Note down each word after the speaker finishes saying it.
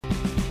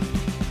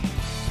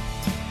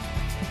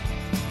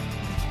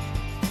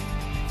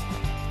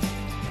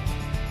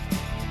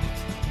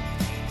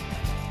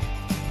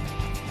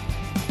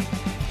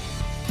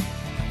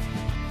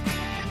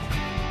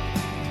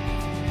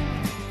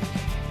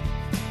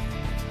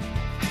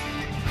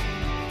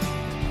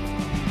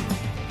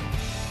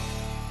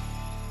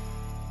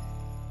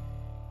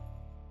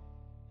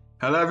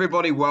Hello,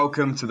 everybody.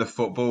 Welcome to the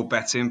Football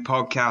Betting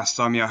Podcast.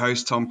 I'm your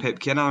host, Tom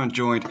Pipkin. I'm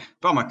joined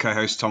by my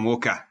co-host, Tom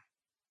Walker.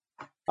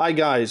 Hi,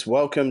 guys.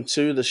 Welcome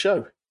to the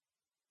show.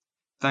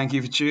 Thank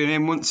you for tuning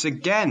in once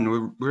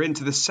again. We're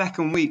into the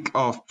second week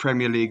of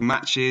Premier League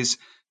matches,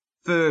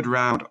 third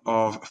round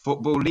of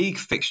Football League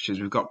fixtures.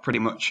 We've got pretty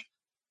much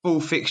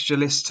full fixture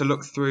lists to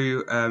look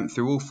through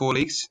all four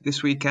leagues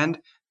this weekend.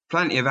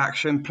 Plenty of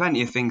action,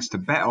 plenty of things to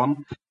bet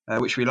on,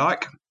 which we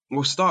like.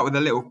 We'll start with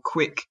a little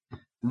quick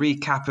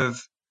recap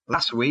of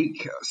last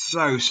week.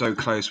 So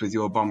close with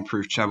your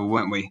bomb-proof treble,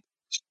 weren't we?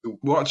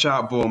 Watch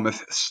out,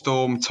 Bournemouth.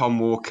 Storm Tom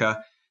Walker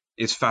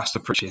is fast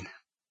approaching.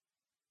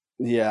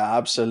 Yeah,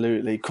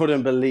 absolutely.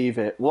 Couldn't believe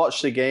it.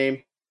 Watch the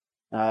game.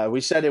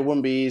 We said it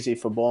wouldn't be easy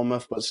for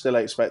Bournemouth, but still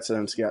expected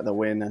them to get the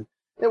win. And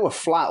they were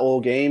flat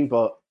all game,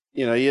 but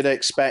you'd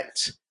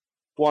expect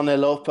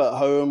 1-0 up at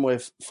home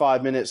with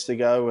 5 minutes to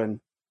go,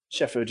 and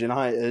Sheffield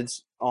United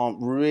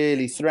aren't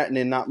really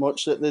threatening that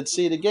much that they'd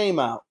see the game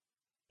out.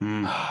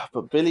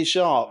 But Billy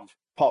Sharp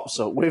pops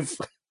up with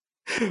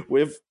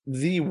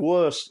the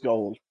worst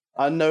goal.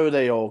 I know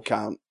they all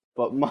count,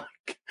 but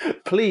Mike,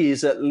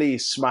 please at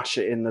least smash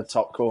it in the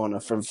top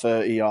corner from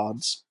 30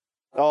 yards.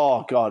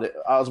 Oh, God.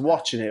 I was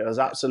watching it. It was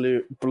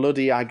absolute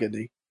bloody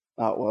agony.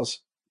 That was.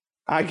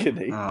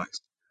 Agony. Oh,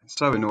 it's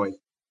so annoying.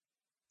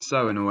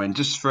 So annoying.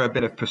 Just for a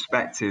bit of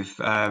perspective,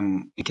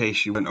 in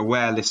case you weren't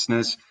aware,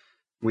 listeners,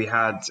 we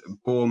had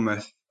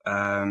Bournemouth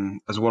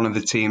as one of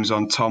the teams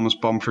on Tom's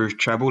bomb-proof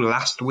treble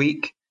last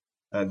week.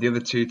 The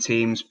other two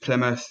teams,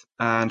 Plymouth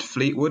and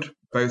Fleetwood,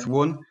 both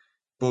won.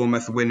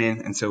 Bournemouth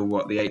winning until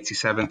the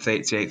 87th,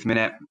 88th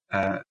minute,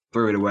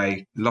 threw it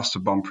away, lost a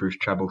bomb-proof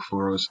treble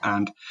for us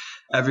and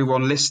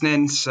everyone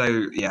listening.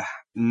 So yeah,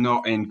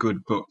 not in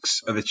good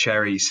books are the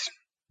Cherries.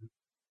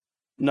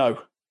 No,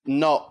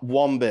 not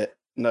one bit.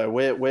 No,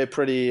 we're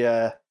pretty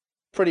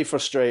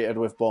frustrated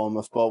with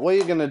Bournemouth. But what are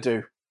you going to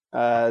do?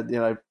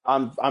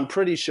 I'm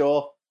pretty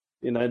sure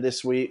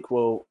this week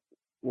we'll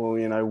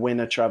win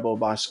a treble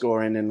by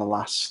scoring in the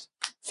last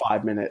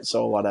 5 minutes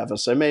or whatever.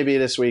 So maybe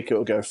this week it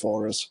will go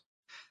for us.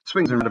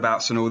 Swings and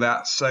roundabouts and all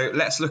that. So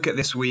let's look at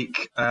this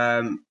week.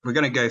 We're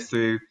going to go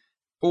through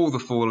all the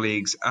four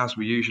leagues as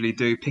we usually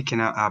do,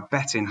 picking out our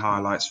betting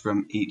highlights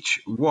from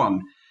each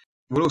one.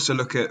 We'll also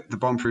look at the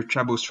bomb-proof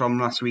trebles from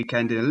last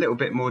weekend in a little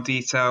bit more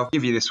detail,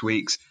 give you this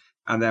week's,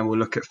 and then we'll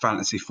look at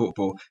fantasy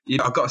football.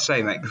 I've got to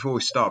say, mate, before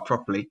we start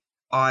properly,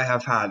 I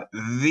have had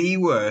the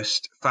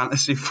worst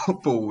fantasy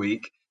football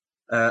week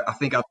I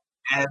think I've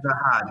ever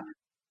had.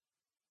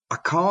 I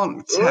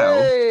can't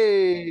tell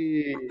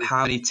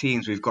how many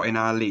teams we've got in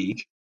our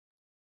league.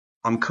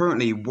 I'm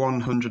currently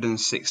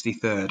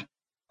 163rd,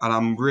 and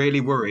I'm really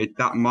worried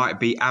that might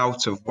be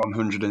out of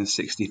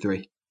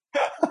 163.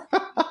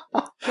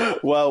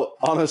 Well,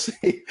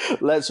 honestly,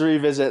 let's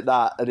revisit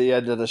that at the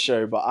end of the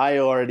show, but I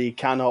already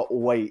cannot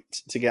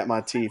wait to get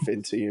my teeth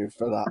into you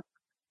for that.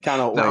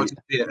 Cannot wait.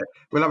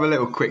 We'll have a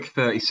little quick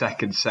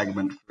 30-second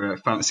segment for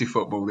fantasy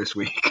football this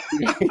week.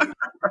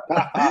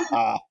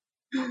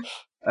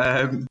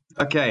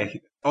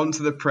 Okay, on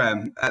to the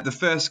Prem. The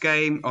first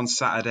game on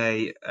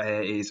Saturday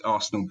is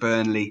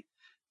Arsenal-Burnley.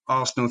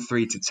 Arsenal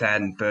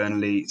 3-10,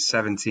 Burnley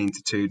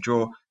 17-2,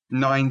 draw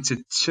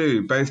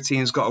 9-2. Both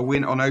teams got a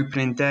win on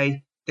opening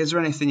day. Is there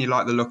anything you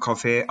like the look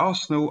of here?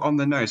 Arsenal on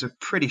the nose are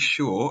pretty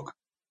short,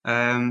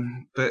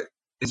 but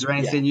is there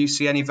anything you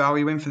see any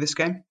value in for this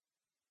game?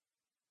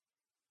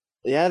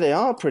 Yeah, they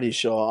are pretty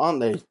short,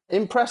 aren't they?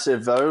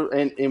 Impressive though,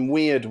 in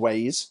weird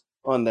ways,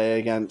 aren't they,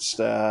 against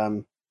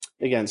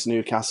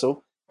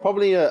Newcastle?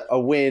 Probably a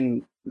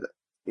win.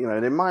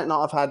 They might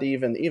not have had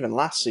even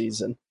last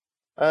season.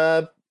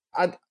 I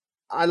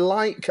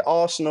like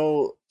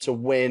Arsenal to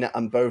win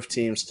and both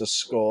teams to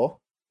score.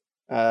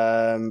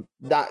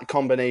 That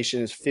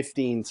combination is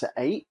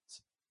 15-8.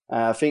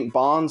 I think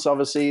Barnes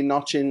obviously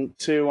notching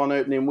 2 on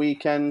opening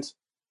weekend.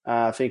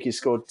 I think he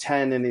scored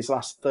 10 in his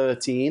last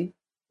 13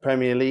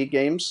 Premier League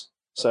games.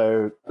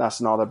 So that's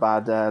not a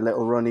bad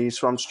little run he's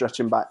from,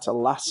 stretching back to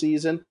last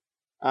season.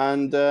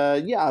 And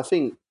I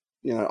think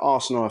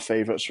Arsenal are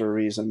favourites for a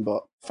reason,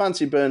 but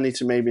fancy Burnley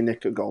to maybe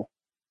nick a goal.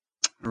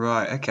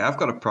 Right, okay, I've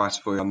got a price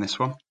for you on this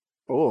one.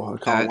 Oh, I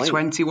can't wait.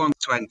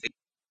 21-20.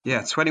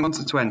 Yeah,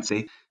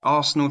 21-20.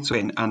 Arsenal to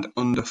win and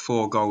under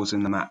 4 goals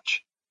in the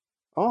match.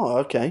 Oh,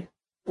 okay.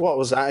 What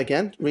was that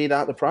again? Read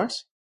out the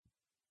price.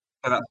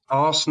 So that's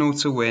Arsenal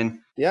to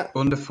win,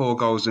 under 4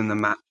 goals in the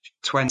match,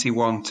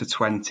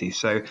 21-20.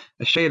 So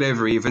a shade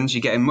over evens.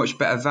 You're getting much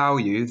better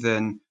value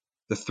than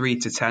the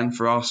 3-10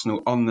 for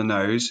Arsenal on the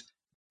nose.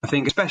 I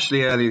think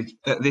especially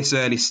at this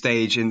early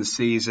stage in the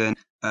season,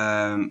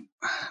 I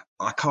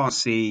can't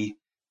see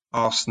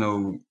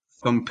Arsenal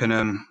thumping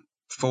them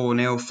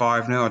 4-0,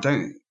 5-0. I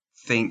don't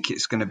think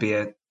it's going to be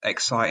an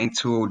exciting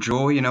 2-all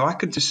draw. I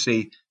could just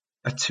see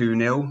a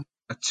 2-0,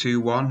 a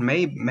 2-1,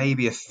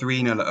 maybe a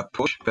 3-0 at a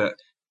push, but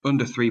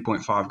under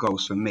 3.5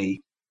 goals for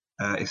me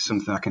is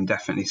something I can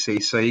definitely see.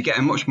 So you're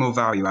getting much more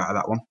value out of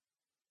that one.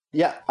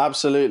 Yeah,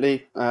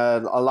 absolutely. I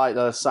like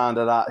the sound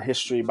of that.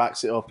 History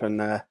backs it up,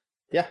 and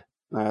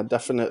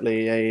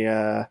definitely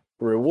a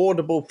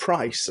rewardable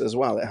price as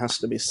well, it has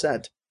to be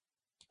said.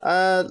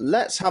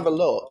 Let's have a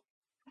look.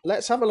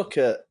 Let's have a look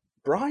at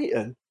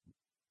Brighton.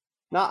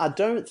 Now, I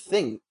don't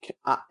think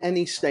at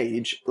any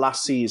stage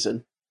last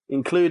season,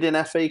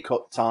 including FA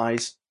Cup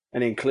ties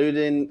and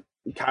including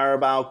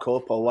Carabao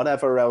Cup or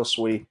whatever else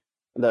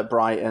that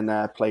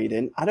Brighton played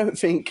in, I don't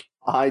think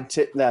I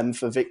tipped them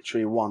for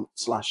victory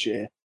once last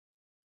year.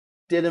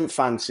 Didn't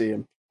fancy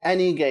them.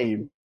 Any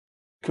game,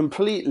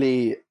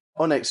 completely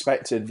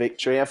unexpected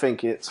victory, I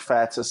think it's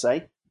fair to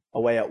say,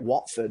 away at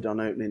Watford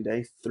on opening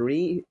day,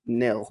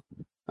 3-0.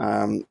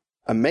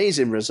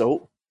 Amazing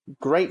result.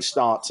 Great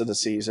start to the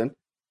season.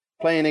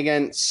 Playing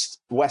against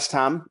West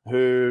Ham,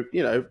 who,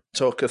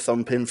 took a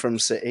thumping from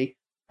City.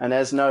 And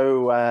there's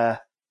no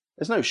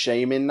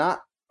shame in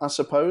that, I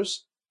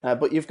suppose.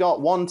 But you've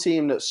got one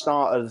team that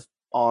started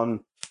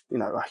on,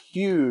 a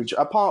huge,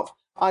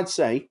 I'd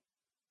say,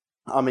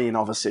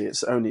 obviously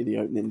it's only the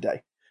opening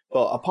day,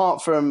 but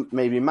apart from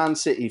maybe Man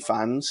City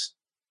fans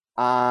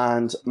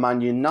and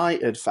Man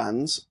United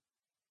fans,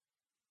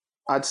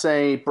 I'd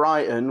say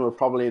Brighton were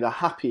probably the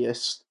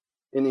happiest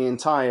in the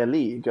entire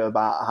league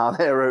about how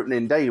their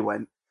opening day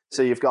went.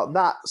 So you've got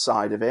that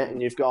side of it,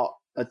 and you've got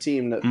a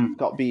team that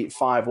got beat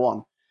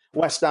 5-1.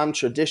 West Ham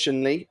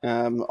traditionally,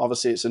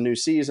 obviously it's a new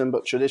season,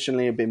 but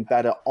traditionally have been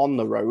better on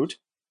the road.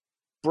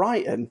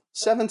 Brighton,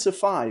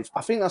 7-5.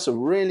 I think that's a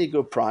really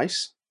good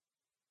price.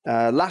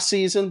 Last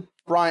season,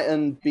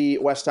 Brighton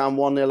beat West Ham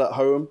 1-0 at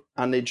home,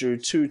 and they drew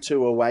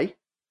 2-2 away.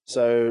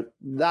 So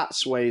that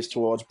sways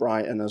towards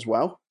Brighton as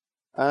well.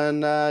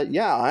 And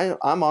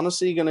I'm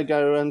honestly going to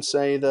go and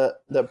say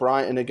that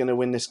Brighton are going to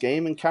win this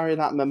game and carry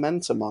that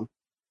momentum on.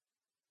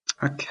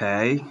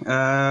 Okay,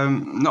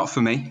 not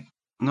for me.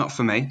 Not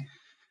for me.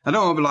 I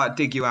don't want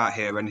to dig you out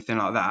here or anything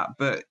like that,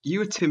 but you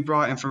were Tim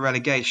Brighton for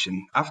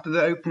relegation. After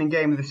the opening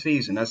game of the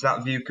season, has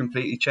that view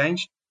completely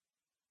changed?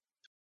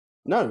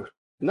 No,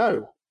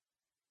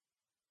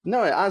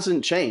 it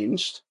hasn't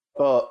changed,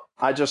 but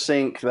I just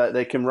think that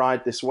they can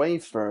ride this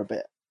wave for a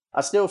bit.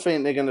 I still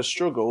think they're going to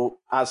struggle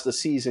as the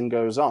season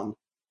goes on,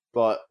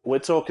 but we're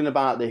talking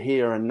about the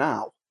here and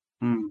now.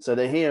 So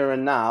the here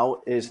and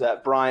now is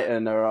that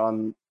Brighton are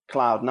on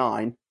cloud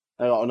 9.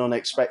 They got an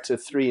unexpected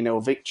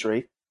 3-0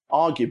 victory,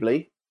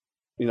 arguably,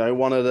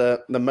 one of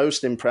the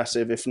most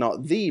impressive, if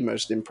not the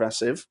most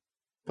impressive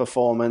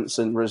performance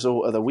and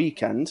result of the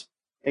weekend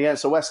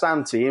against a West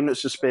Ham team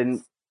that's just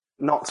been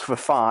knocked for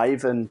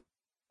 5 and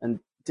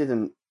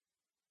didn't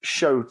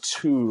show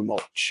too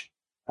much.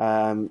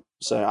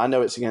 So I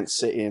know it's against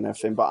City and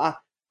everything, but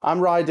I'm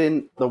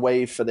riding the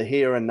wave for the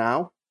here and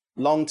now.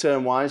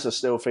 Long-term wise, I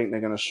still think they're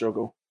going to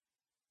struggle.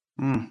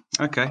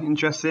 Okay,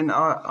 interesting.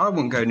 I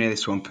wouldn't go near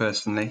this one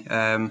personally.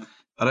 I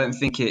don't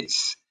think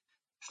it's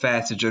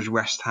fair to judge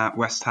West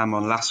Ham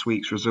on last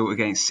week's result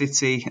against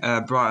City.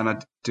 Brighton, I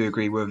do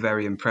agree, were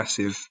very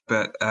impressive,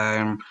 but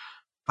I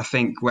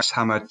think West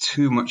Ham are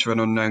too much of an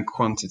unknown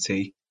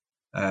quantity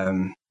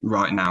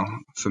right now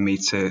for me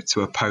to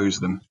oppose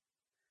them.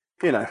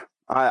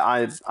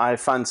 I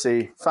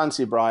fancy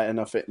Brighton.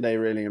 I think they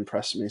really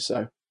impressed me.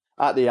 So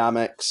at the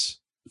Amex,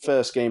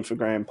 first game for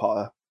Graham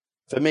Potter.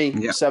 For me,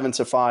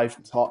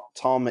 7-5.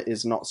 Tom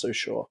is not so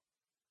sure.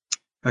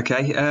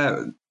 Okay,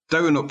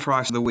 donut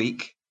price of the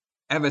week.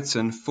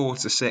 Everton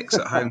 4-6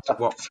 at home to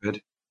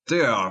Watford.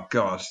 Oh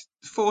God,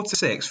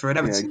 4-6 for an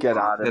Everton. Get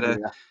out of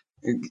here.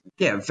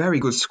 Yeah, very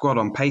good squad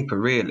on paper,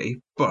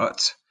 really,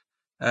 but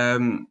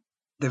they've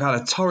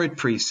had a torrid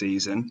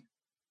pre-season.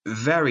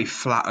 Very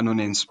flat and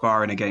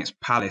uninspiring against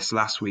Palace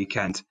last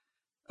weekend.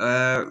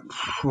 No,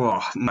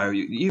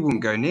 you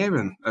wouldn't go near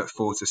them at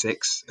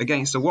 4-6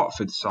 against a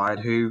Watford side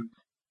who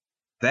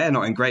they're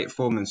not in great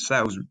form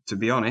themselves, to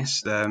be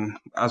honest.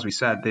 As we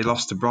said, they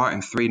lost to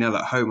Brighton 3-0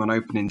 at home on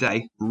opening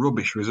day.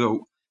 Rubbish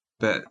result.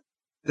 But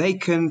they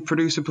can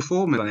produce a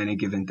performance on any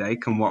given day,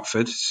 can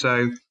Watford.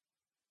 So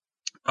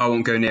I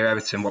won't go near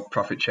Everton, what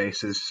profit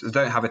chasers. I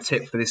don't have a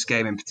tip for this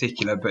game in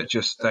particular, but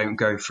just don't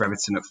go for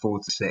Everton at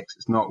 4-6.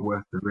 It's not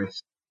worth the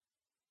risk.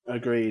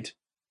 Agreed.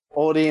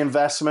 All the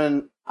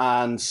investment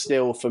and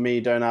still, for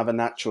me, don't have a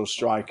natural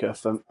striker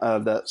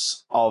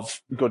that's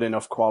of good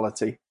enough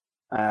quality.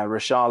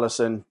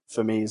 Richarlison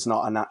for me is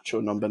not a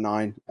natural number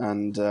 9,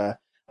 and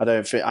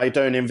I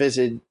don't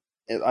envision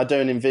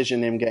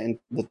him getting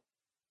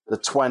the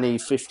 20,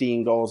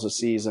 15 goals a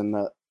season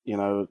that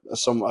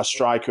a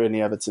striker in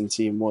the Everton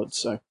team would.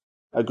 So,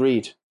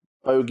 agreed.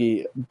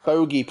 Bogey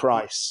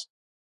price.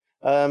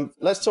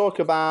 Let's talk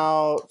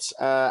about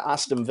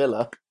Aston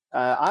Villa.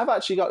 I've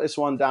actually got this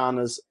one down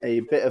as a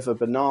bit of a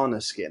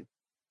banana skin.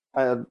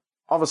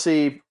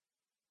 Obviously,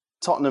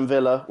 Tottenham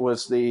Villa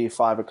was the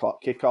 5:00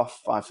 kickoff,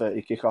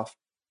 5:30 kickoff,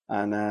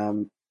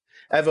 and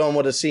everyone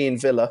would have seen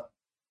Villa,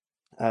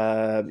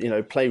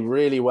 play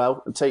really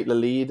well and take the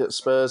lead at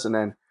Spurs, and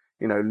then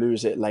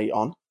lose it late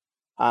on.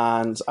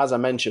 And as I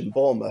mentioned,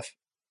 Bournemouth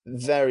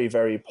very,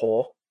 very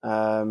poor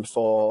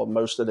for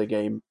most of the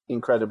game,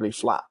 incredibly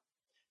flat.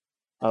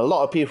 A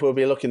lot of people will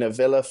be looking at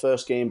Villa,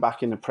 first game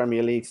back in the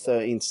Premier League,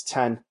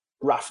 13-10,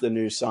 raft the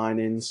new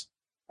signings.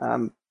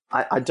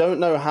 I don't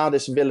know how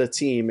this Villa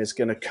team is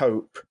going to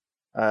cope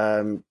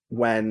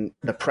when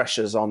the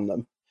pressure's on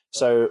them.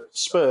 So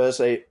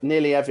Spurs,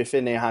 nearly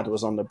everything they had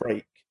was on the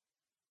break.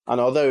 And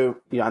although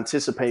you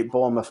anticipate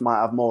Bournemouth might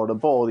have more of the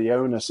ball, the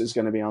onus is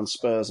going to be on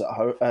Spurs at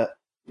home.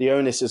 The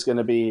onus is going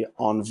to be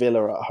on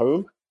Villa at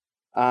home.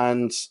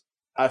 And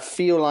I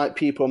feel like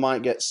people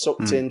might get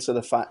sucked into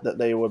the fact that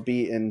they were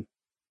beating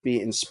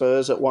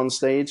Spurs at one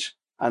stage.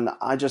 And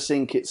I just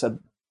think it's a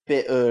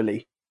bit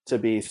early to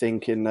be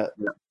thinking that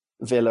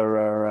Villa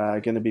are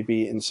going to be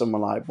beating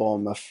someone like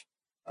Bournemouth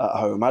at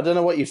home. I don't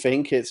know what you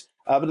think.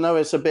 I know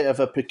it's a bit of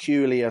a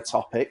peculiar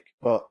topic,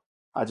 but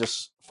I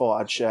just thought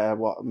I'd share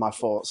what my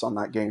thoughts on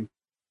that game.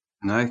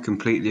 No,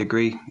 completely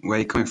agree where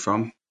you're coming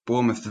from.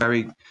 Bournemouth,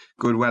 very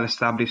good,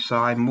 well-established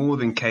side, more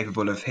than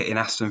capable of hitting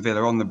Aston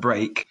Villa on the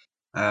break.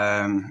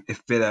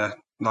 If Villa,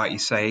 like you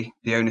say,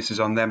 the onus is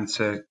on them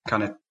to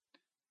kind of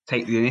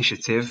take the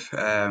initiative,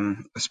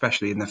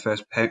 especially in the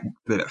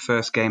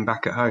first game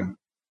back at home.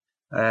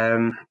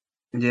 I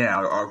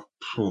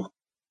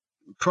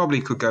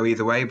probably could go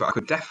either way, but I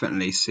could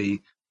definitely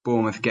see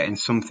Bournemouth getting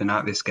something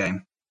out of this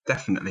game.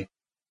 Definitely.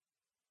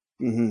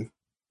 Mm-hmm.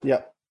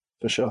 Yeah,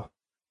 for sure.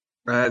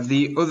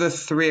 The other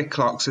 3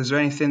 o'clocks, is there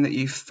anything that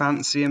you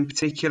fancy in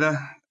particular?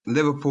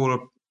 Liverpool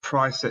are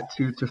priced at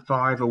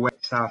 2-5 away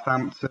to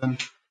Southampton.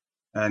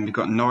 You've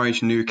got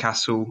Norwich,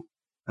 Newcastle,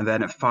 and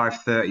then at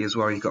 5:30 as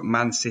well, you've got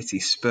Man City,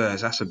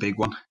 Spurs. That's a big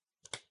one.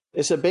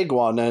 It's a big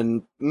one,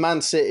 and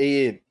Man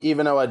City,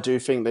 even though I do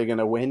think they're going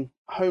to win,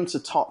 home to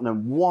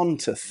Tottenham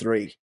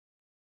 1-3.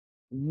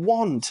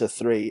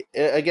 1-3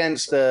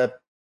 against a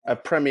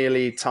Premier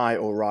League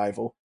title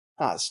rival.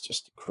 That's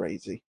just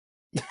crazy.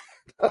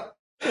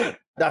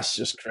 That's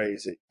just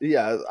crazy.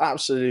 Yeah,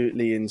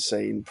 absolutely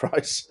insane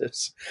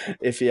prices,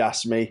 if you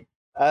ask me.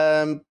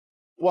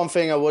 One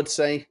thing I would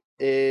say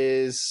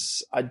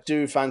is I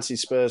do fancy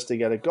Spurs to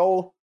get a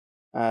goal.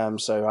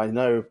 So I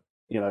know,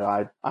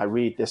 I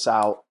read this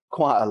out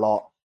quite a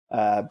lot,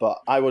 but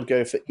I would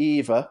go for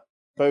either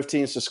both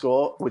teams to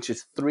score, which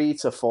is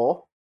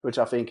 3-4, which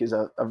I think is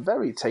a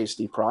very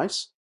tasty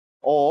price,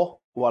 or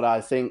what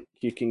I think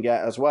you can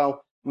get as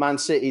well, Man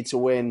City to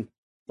win,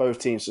 both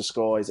teams to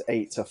score is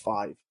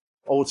 8-5.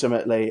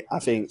 Ultimately, I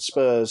think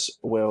Spurs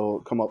will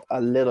come up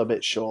a little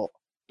bit short.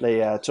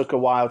 They took a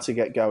while to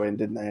get going,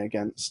 didn't they,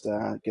 against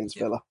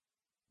Villa?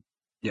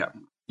 Yeah,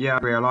 I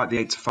agree. I like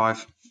the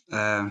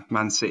 8-5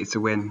 Man City to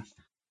win.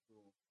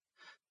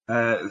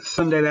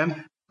 Sunday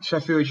then,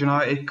 Sheffield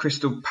United,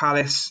 Crystal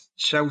Palace,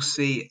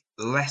 Chelsea,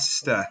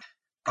 Leicester.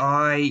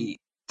 I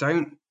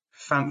don't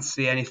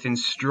fancy anything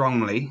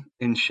strongly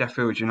in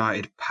Sheffield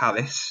United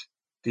Palace.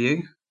 Do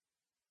you?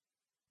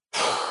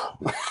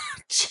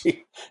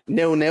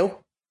 0-0?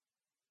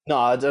 No,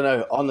 I don't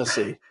know.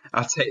 Honestly,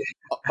 I'll take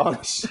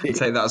honestly,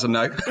 that as a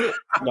no.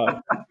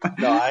 no,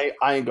 I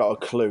ain't got a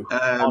clue.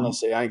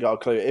 Honestly, I ain't got a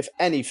clue. If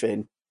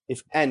anything,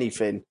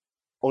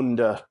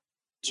 under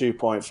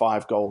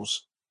 2.5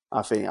 goals,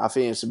 I think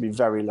it's to be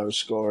very low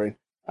scoring.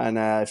 And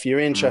if you're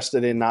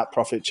interested in that,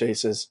 Profit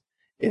Chasers,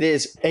 it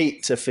is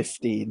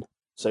 8-15,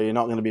 so you're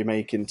not going to be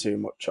making too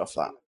much off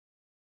that.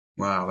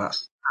 Wow,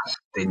 that's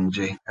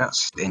stingy.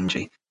 That's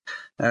stingy.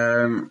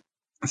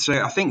 So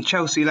I think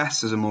Chelsea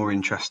Leicester's a more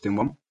interesting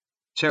one.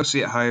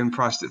 Chelsea at home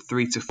priced at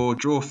 3-4,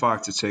 draw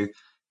 5-2.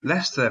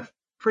 Leicester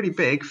pretty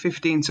big,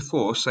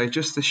 15-4, so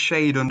just a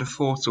shade under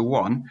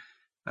 4-1.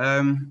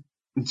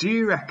 Do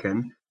you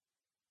reckon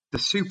the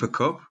Super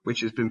Cup,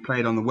 which has been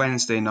played on the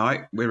Wednesday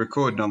night, we're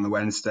recording on the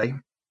Wednesday,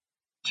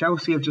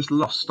 Chelsea have just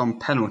lost on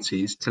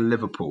penalties to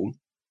Liverpool.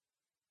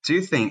 Do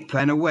you think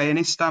playing away in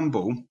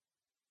Istanbul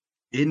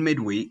in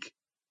midweek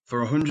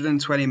for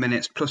 120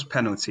 minutes plus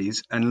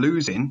penalties and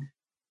losing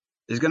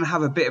is going to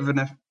have a bit of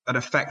an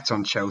effect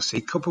on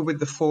Chelsea, coupled with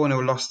the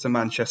 4-0 loss to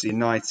Manchester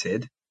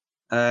United?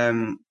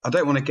 I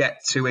don't want to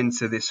get too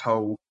into this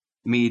whole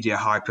media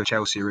hype of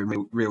Chelsea are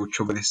in real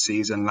trouble this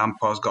season.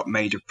 Lampard's got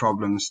major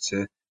problems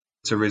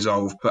to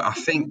resolve, but I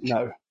think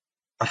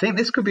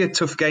this could be a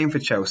tough game for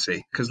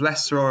Chelsea because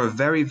Leicester are a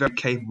very, very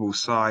capable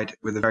side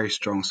with a very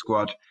strong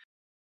squad.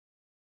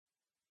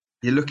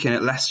 You're looking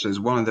at Leicester as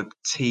one of the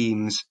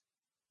teams,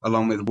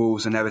 along with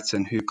Wolves and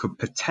Everton, who could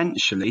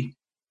potentially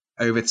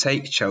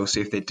overtake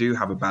Chelsea if they do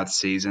have a bad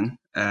season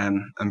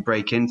and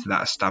break into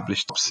that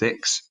established top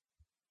 6.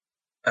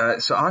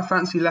 So I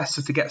fancy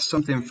Leicester to get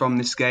something from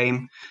this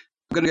game.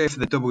 I'm going to go for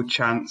the double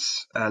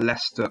chance,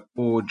 Leicester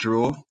or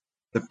draw.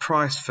 The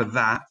price for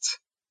that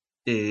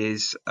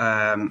is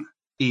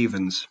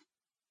evens.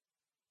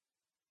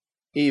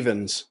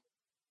 Evens?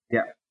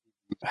 Yeah.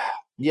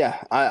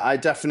 Yeah, I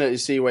definitely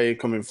see where you're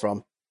coming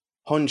from.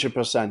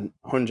 100%.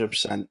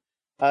 100%.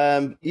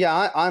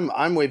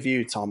 I'm with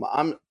you, Tom.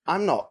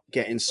 I'm not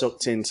getting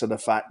sucked into the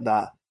fact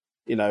that,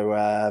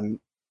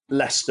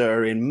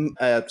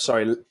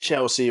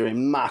 Chelsea are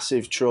in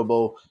massive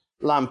trouble.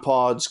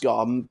 Lampard's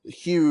got a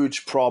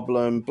huge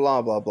problem,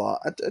 blah, blah, blah.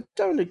 I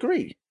don't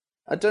agree.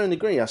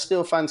 I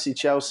still fancy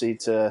Chelsea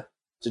to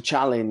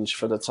challenge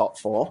for the top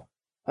 4.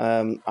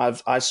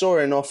 I saw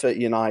enough at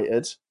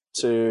United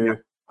to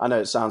I know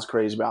it sounds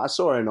crazy, but I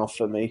saw enough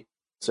for me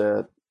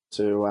to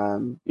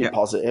be Yeah.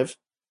 positive.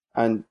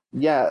 And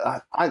yeah,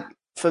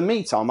 for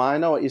me, Tom, I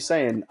know what you're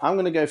saying. I'm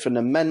going to go for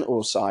the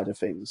mental side of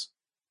things.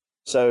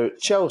 So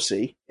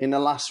Chelsea in the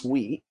last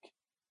week,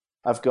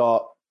 I've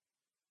got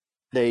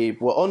they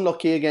were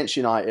unlucky against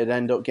United,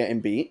 end up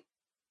getting beat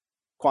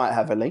quite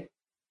heavily.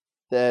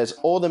 There's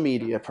all the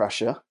media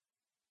pressure.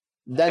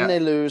 Then Yeah. they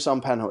lose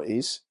on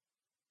penalties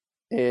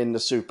in the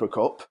Super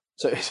Cup.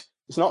 So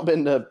it's not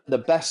been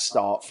the best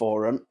start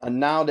for them. And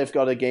now they've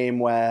got a game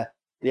where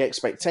the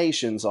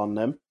expectations on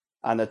them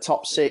and a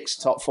top 6,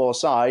 top 4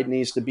 side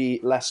needs to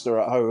beat Leicester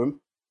at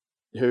home,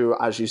 who,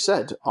 as you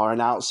said, are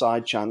an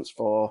outside chance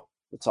for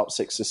the top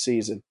 6 this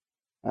season.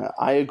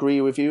 I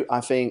agree with you. I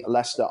think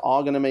Leicester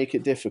are going to make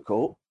it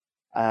difficult,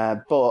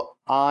 but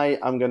I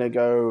am going to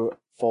go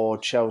for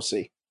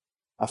Chelsea.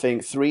 I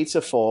think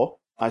 3-4.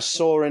 I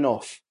saw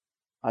enough.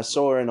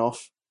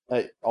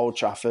 At Old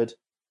Trafford.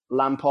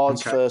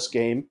 Lampard's Okay. first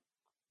game,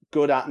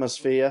 good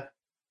atmosphere.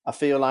 I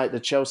feel like the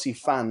Chelsea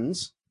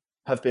fans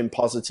have been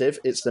positive.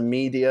 It's the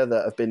media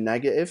that have been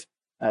negative.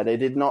 They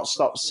did not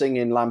stop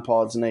singing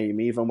Lampard's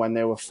name, even when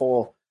they were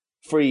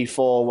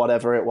 3-4,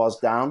 whatever it was,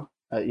 down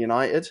at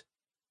United.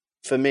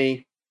 For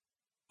me,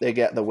 they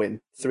get the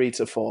win,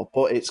 3-4,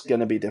 but it's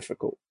going to be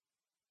difficult.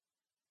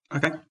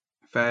 Okay.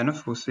 Fair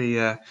enough. We'll see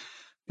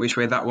which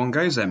way that one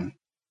goes then.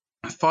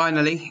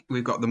 Finally,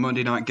 we've got the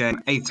Monday night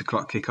game, 8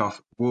 o'clock kickoff,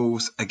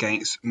 Wolves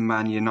against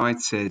Man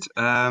United.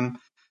 I'm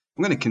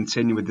going to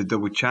continue with the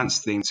double chance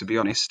theme, to be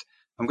honest.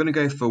 I'm going to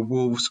go for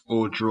Wolves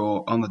or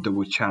draw on the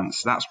double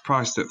chance. That's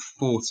priced at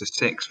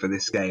 4-6 for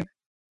this game.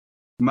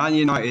 Man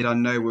United, I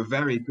know, were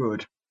very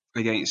good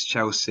against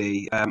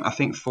Chelsea. I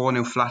think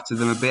 4-0 flattered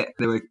them a bit.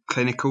 They were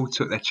clinical,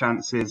 took their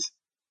chances.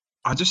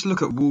 I just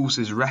look at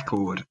Wolves'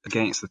 record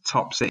against the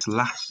top 6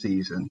 last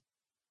season.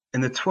 In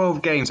the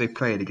 12 games they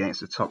played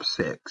against the top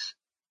 6,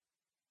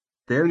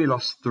 they only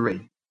lost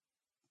 3.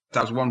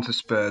 That was one to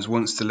Spurs,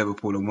 once to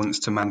Liverpool, and once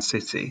to Man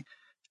City.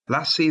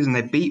 Last season,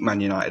 they beat Man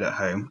United at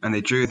home, and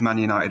they drew with Man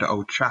United at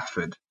Old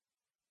Trafford.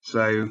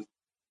 So,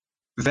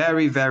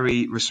 very,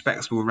 very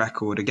respectable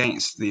record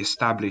against the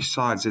established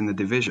sides in the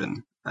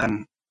division.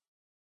 And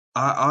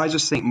I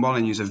just think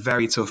Molineu's a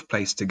very tough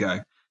place to go.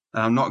 And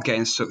I'm not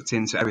getting sucked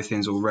into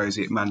everything's all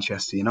rosy at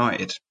Manchester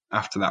United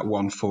after that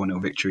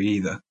 1-4-0 victory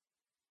either.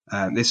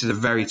 This is a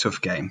very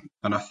tough game,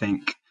 and I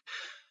think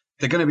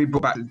they're going to be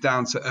brought back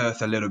down to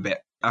earth a little bit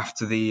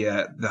after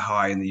the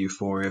high and the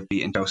euphoria of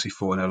beating Chelsea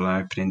 4-0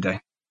 on opening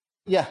day.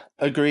 Yeah,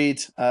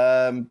 agreed.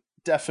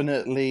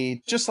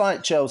 Definitely, just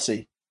like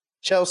Chelsea.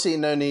 Chelsea,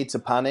 no need to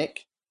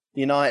panic.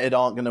 United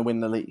aren't going to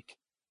win the league.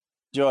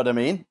 Do you know what I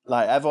mean?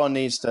 Like, everyone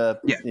needs to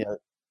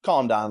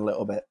calm down a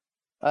little bit.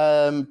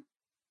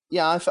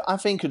 I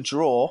think a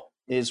draw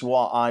is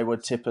what I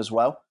would tip as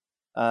well.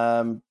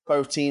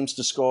 Both teams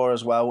to score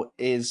as well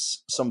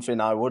is something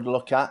I would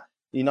look at.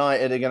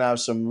 United are going to have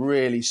some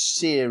really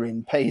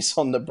searing pace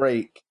on the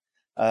break.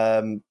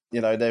 They're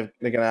going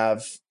to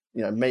have,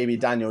 maybe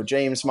Daniel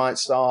James might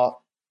start.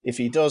 If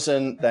he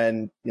doesn't,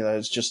 then,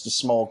 it's just a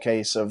small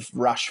case of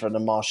Rashford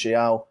and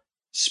Martial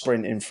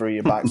sprinting through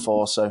your back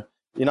four. So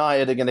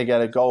United are going to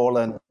get a goal,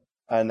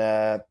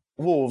 and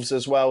Wolves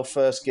as well,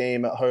 first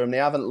game at home. They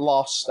haven't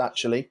lost,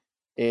 actually,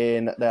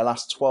 in their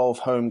last 12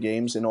 home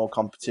games in all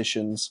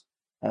competitions.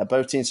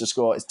 Both teams to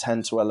score is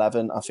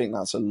 10-11. I think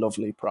that's a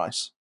lovely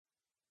price.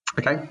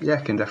 Okay, yeah,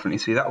 I can definitely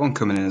see that one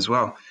coming in as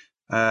well.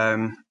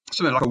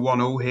 Something like a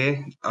 1-1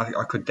 here,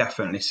 I could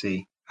definitely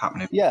see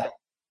happening. Yeah,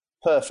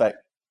 perfect.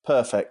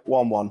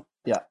 1-1,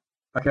 yeah.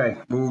 Okay,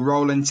 we'll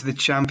roll into the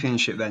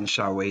Championship then,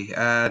 shall we?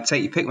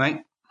 Take your pick,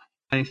 mate.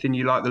 Anything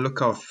you like the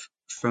look of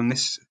from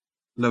this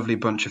lovely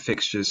bunch of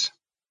fixtures?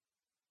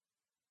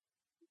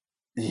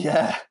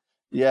 Yeah.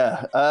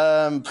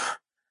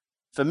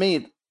 For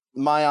me,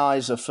 my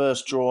eyes are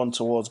first drawn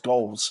towards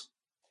goals,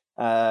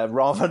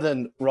 rather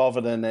than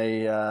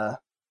a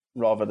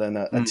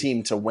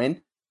team to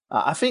win.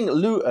 I think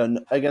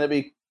Luton are going to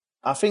be.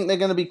 I think they're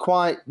going to be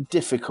quite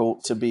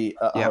difficult to beat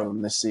at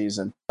home this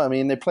season. I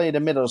mean, they played a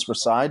Middlesbrough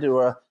side who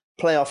are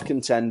playoff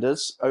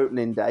contenders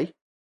opening day.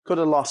 Could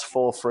have lost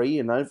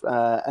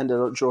 4-3, ended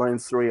up drawing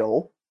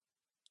 3-3.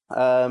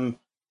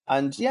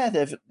 And yeah,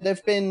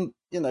 they've been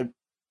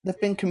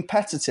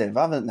competitive,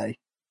 haven't they?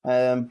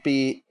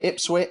 Beat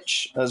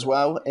Ipswich as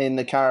well in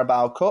the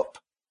Carabao Cup,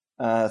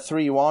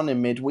 3-1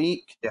 in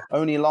midweek. Yeah.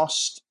 Only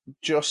lost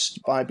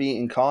just by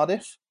beating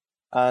Cardiff,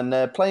 and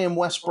they're playing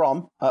West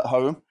Brom at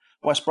home.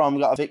 West Brom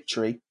got a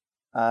victory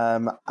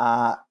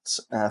at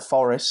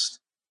Forest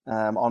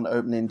on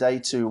opening day,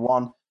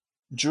 2-1.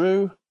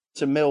 Drew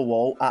to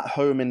Millwall at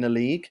home in the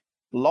league,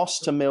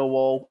 lost to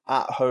Millwall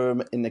at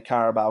home in the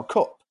Carabao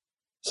Cup.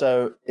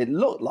 So it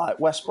looked like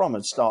West Brom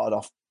had started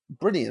off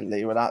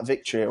brilliantly with that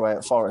victory away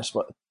at Forest,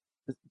 but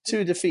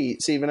 2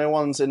 defeats, even though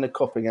one's in the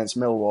cup against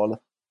Millwall,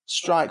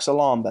 strikes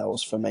alarm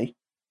bells for me.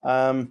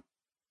 I've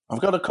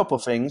got a couple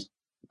of things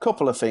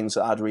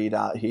that I'd read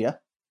out here.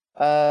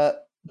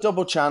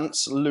 Double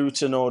chance,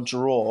 Luton or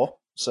draw.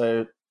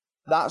 So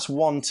that's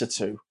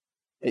 1-2.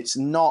 It's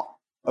not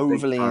Big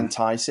overly time.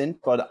 enticing,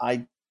 but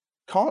I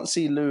can't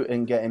see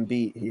Luton getting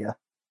beat here.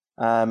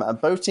 And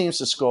both teams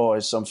to score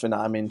is something that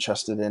I'm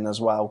interested in as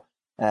well.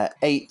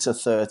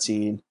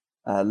 8-13.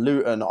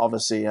 Luton,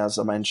 obviously, as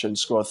I mentioned,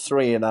 scored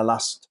 3 in their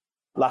last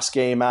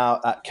game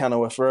out at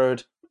Kenilworth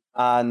Road,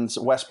 and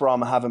West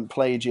Brom haven't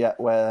played yet.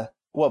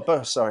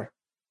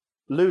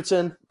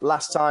 Luton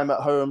last time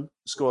at home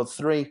scored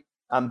 3,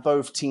 and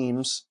both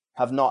teams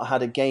have not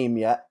had a game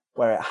yet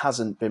where it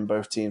hasn't been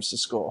both teams to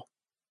score.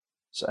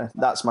 So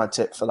that's my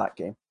tip for that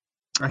game.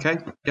 Okay,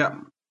 yeah.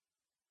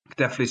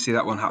 Definitely see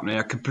that one happening.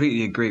 I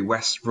completely agree.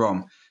 West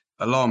Brom,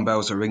 alarm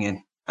bells are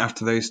ringing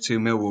after those 2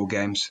 Millwall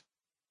games.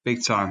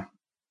 Big time.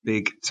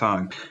 Big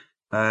time.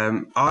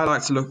 I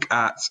like to look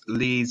at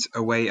Leeds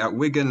away at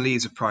Wigan.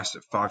 Leeds are priced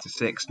at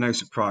 5-6. No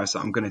surprise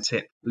that I'm going to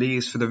tip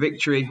Leeds for the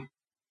victory.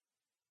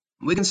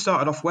 Wigan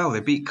started off well. They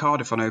beat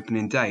Cardiff on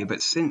opening day,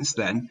 but since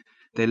then,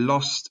 they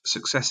lost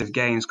successive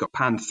games, got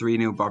panned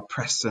 3-0 by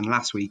Preston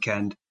last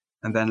weekend,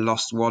 and then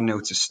lost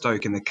 1-0 to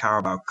Stoke in the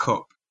Carabao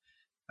Cup.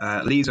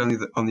 Leeds, on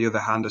the other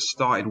hand, has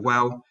started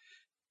well,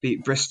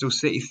 beat Bristol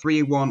City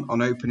 3-1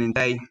 on opening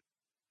day,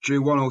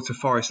 drew 1-0 to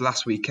Forest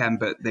last weekend,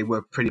 but they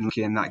were pretty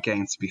lucky in that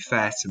game, to be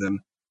fair to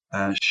them.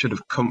 Should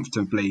have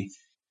comfortably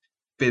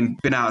been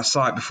out of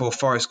sight before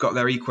Forest got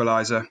their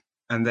equaliser,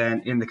 and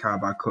then in the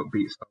Carabao Cup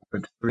beat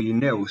Salford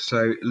 3-0.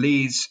 So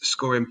Leeds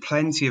scoring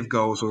plenty of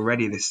goals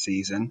already this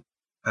season.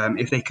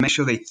 If they can make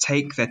sure they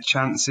take their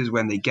chances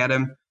when they get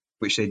them,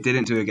 which they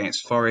didn't do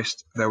against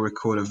Forest, they'll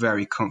record a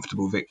very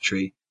comfortable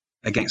victory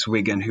against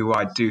Wigan, who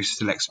I do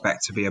still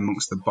expect to be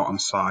amongst the bottom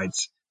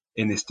sides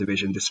in this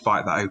division,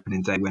 despite that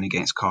opening day win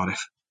against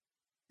Cardiff.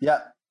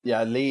 Yeah,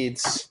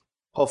 Leeds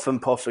huff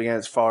and puff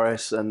against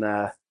Forest,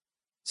 and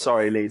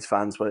sorry, Leeds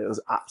fans, but it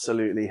was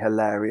absolutely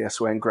hilarious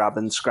when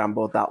Graben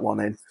scrambled that one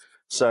in.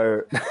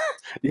 So,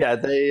 yeah,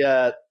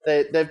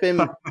 they've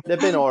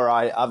been all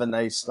right, haven't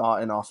they?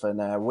 Starting off,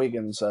 and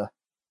Wigan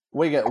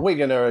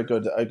are a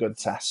good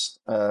test,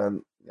 a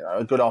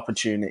good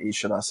opportunity,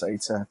 should I say,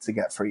 to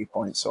get 3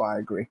 points. So I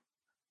agree.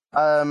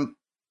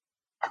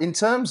 In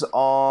terms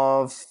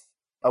of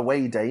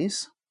away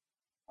days,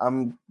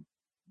 I'm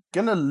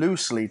gonna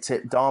loosely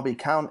tip Derby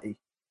County.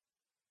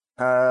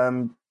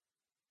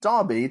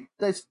 Derby,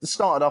 they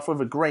started off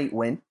with a great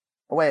win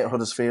away at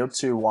Huddersfield,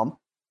 2-1.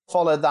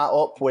 Followed that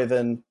up with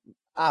an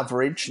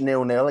average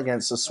 0-0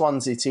 against a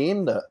Swansea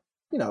team that,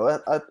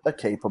 are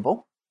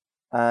capable.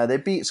 They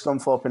beat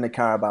Scunthorpe in the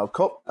Carabao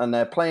Cup, and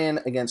they're playing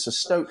against a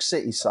Stoke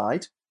City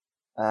side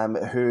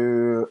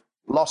who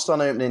lost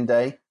on opening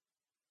day,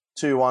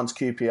 2-1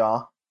 to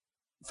QPR.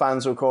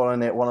 Fans were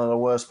calling it one of the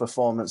worst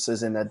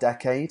performances in a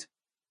decade.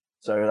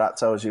 So that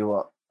tells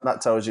you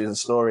the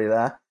story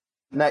there.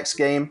 Next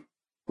game,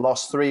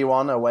 lost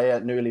 3-1 away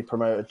at newly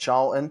promoted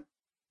Charlton.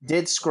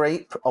 Did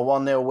scrape a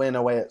 1-0 win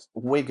away at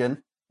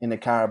Wigan in the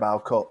Carabao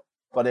Cup,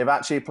 but they've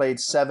actually played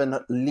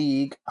 7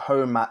 league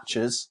home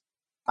matches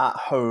at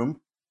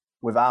home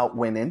without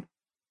winning.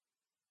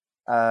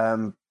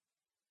 Derby,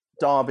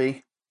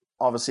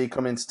 obviously,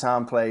 coming to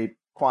town, played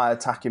quite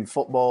attacking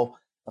football.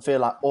 I feel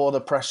like all the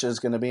pressure is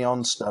going to be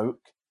on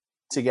Stoke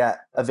to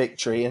get a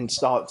victory and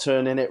start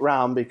turning it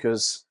round,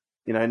 because,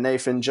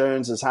 Nathan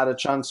Jones has had a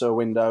transfer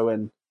window,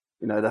 and,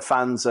 the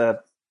fans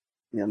are,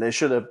 they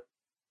should have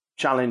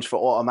challenged for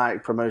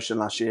automatic promotion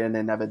last year and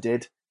they never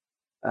did.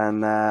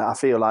 And I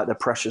feel like the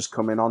pressure's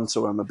coming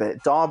onto them a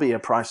bit. Derby are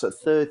priced at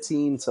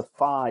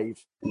 13-5,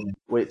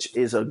 which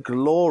is a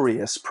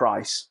glorious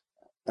price.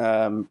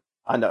 I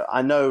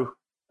know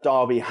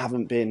Derby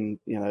haven't been,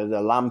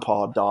 the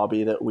Lampard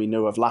Derby that we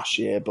knew of last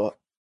year, but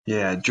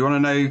yeah. Do you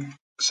want to know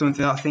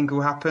something I think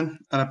will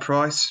happen at a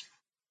price?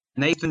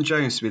 Nathan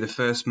Jones to be the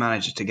first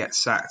manager to get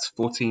sacked,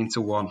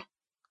 14-1.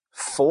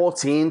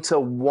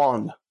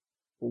 14-1.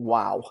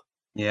 Wow.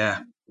 Yeah.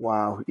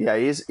 Wow. Yeah,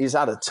 he's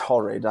had a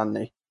torrid, hasn't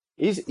he?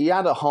 He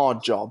had a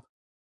hard job.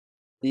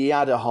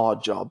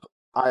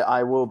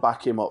 I will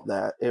back him up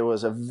there. It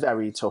was a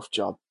very tough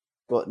job.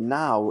 But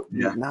now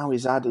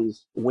he's had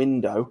his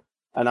window,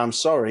 and I'm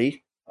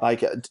sorry, I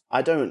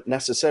don't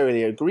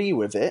necessarily agree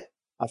with it.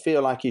 I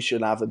feel like he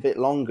should have a bit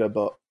longer,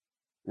 but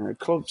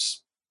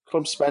clubs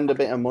spend a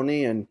bit of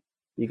money, and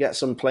you get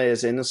some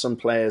players in and some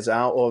players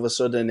out. All of a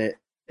sudden,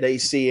 they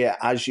see it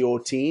as your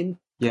team,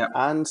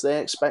 and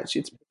they expect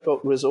you to pick up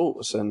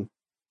results. And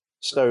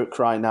Stoke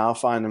right now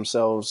find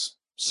themselves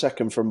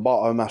second from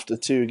bottom after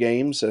 2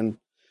 games, and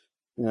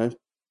the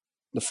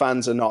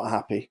fans are not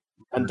happy.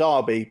 And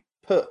Derby,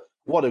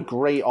 what a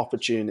great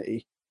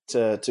opportunity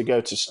to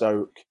go to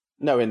Stoke,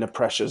 knowing the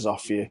pressure's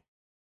off you,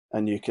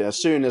 and you can, as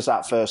soon as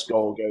that first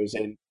goal goes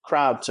in,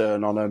 crowd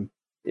turn on them.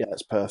 Yeah,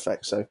 it's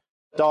perfect. So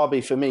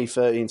Derby for me,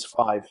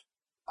 13-5,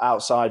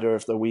 outsider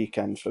of the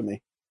weekend for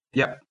me.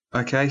 Yep.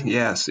 Okay.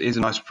 Yes, it is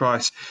a nice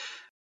price.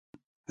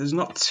 There's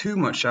not too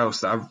much else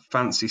that I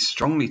fancy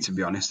strongly, to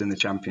be honest, in the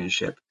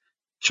Championship.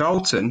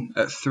 Charlton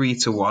at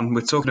 3-1.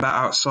 We're talking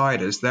about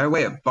outsiders. They're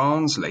away at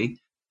Barnsley.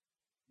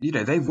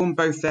 They've won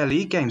both their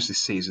league games this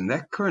season.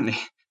 They're currently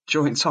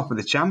joint top of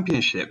the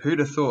Championship. Who'd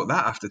have thought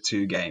that after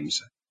 2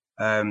 games?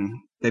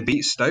 They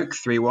beat Stoke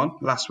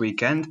 3-1 last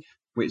weekend,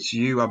 which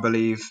you, I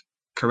believe,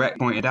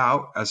 pointed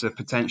out as a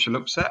potential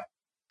upset.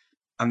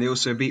 And they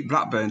also beat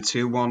Blackburn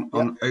 2-1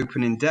 on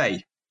opening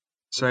day.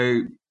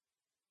 So,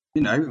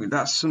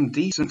 that's some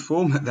decent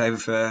form that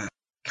they've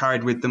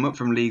carried with them up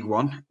from League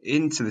One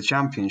into the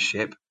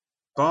Championship.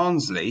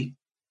 Barnsley,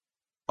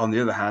 on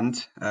the other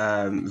hand,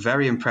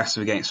 very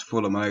impressive against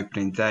Fulham on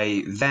opening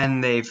day.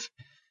 Then they've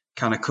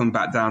kind of come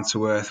back down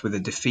to earth with a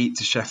defeat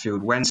to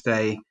Sheffield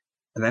Wednesday.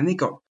 And then they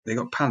got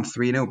panned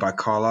 3-0 by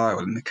Carlisle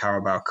in the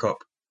Carabao Cup.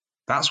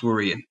 That's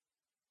worrying.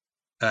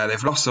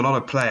 They've lost a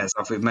lot of players,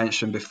 as we've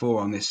mentioned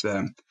before on this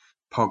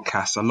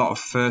podcast, a lot of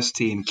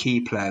first-team key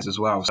players as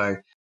well. So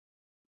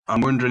I'm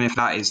wondering if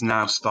that is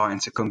now starting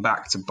to come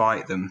back to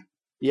bite them.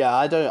 Yeah,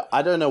 I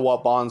don't know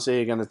what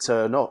Barnsley are going to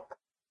turn up,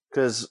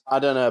 because I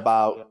don't know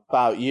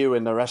about you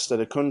and the rest of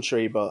the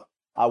country, but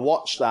I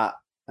watched that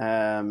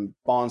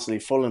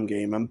Barnsley-Fulham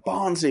game, and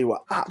Barnsley were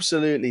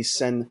absolutely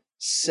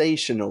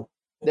sensational.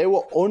 They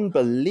were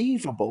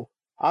unbelievable.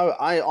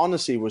 I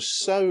honestly was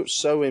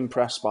so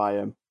impressed by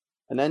them.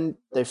 And then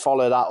they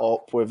followed that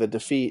up with a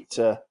defeat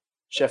to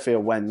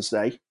Sheffield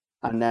Wednesday,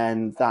 and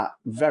then that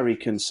very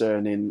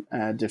concerning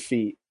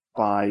defeat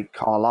by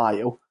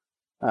Carlisle.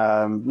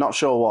 Not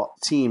sure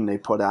what team they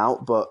put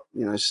out, but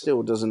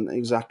still doesn't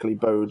exactly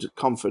bode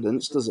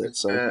confidence, does it?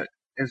 So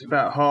it's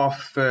about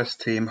half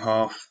first team,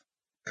 half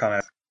kind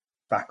of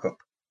backup.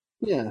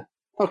 Yeah.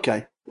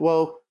 Okay.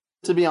 Well,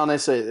 to be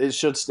honest, it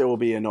should still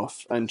be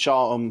enough, and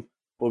Charlton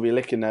will be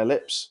licking their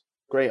lips.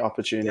 Great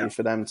opportunity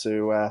for them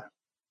to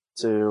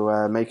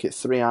make it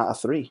 3 out of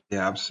 3.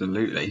 Yeah,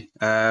 absolutely.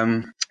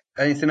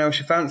 Anything else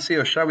you fancy,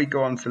 or shall we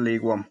go on to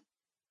League One?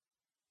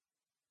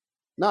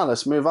 No,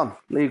 let's move on.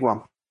 League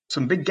One.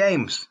 Some big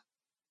games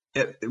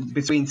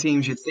between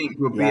teams you'd think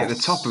would be at the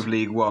top of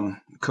League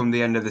One come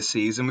the end of the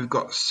season. We've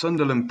got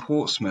Sunderland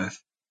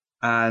Portsmouth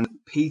and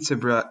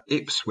Peterborough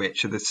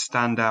Ipswich are the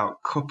standout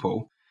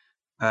couple.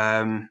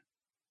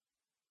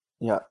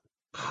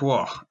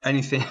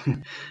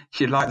 Anything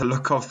you like the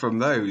look of from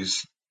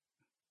those?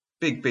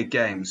 Big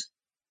games.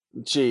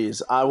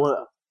 Jeez, I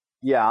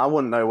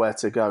wouldn't know where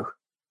to go.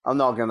 I'm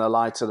not going to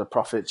lie to the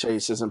profit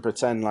chasers and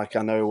pretend like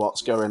I know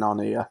what's going on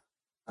here.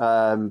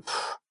 The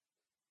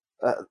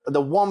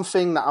one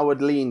thing that I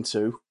would lean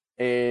to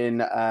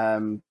in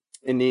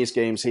these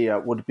games here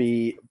would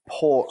be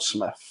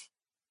Portsmouth.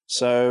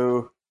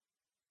 So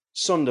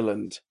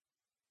Sunderland.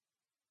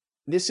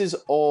 This is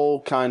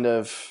all kind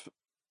of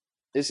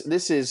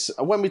this is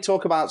when we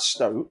talk about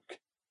Stoke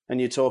and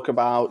you talk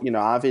about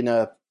having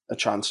a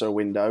transfer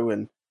window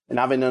and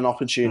having an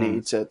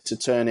opportunity to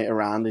turn it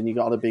around, and you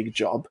got a big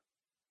job.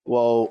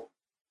 Well,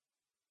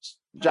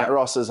 Jack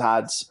Ross has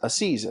had a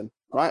season,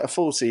 right? A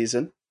full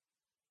season.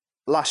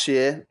 Last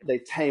year, they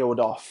tailed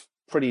off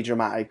pretty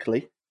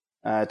dramatically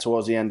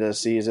towards the end of the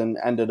season,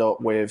 ended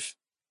up with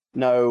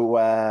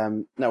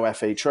no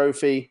FA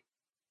trophy,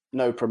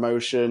 no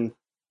promotion,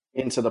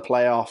 into the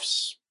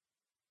playoffs,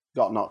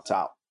 got knocked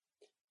out.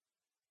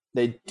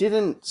 They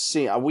didn't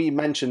see, we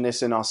mentioned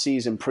this in our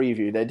season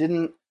preview, they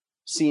didn't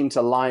seem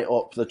to light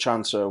up the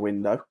transfer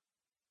window.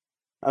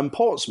 And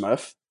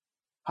Portsmouth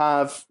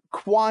have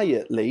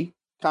quietly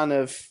kind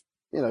of,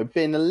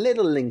 been a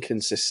little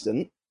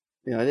inconsistent.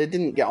 They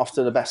didn't get off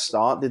to the best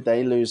start, did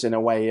they? Losing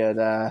away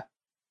at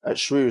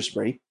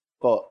Shrewsbury.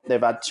 But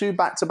they've had 2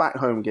 back-to-back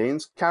home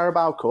games.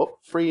 Carabao Cup,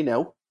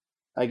 3-0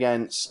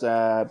 against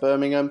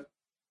Birmingham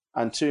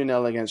and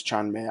 2-0 against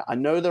Tranmere. I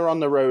know they're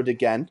on the road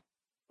again,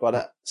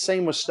 but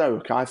same with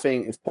Stoke. I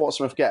think if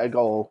Portsmouth get a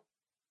goal,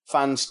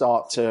 fans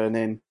start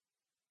turning.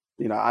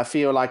 I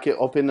feel like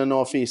up in the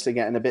northeast they're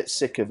getting a bit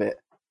sick of it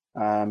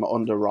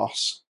under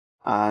Ross.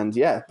 And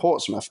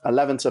Portsmouth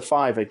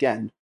 11-5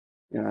 again.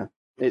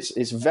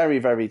 It's very,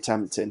 very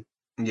tempting.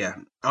 Yeah,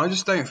 I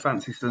just don't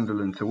fancy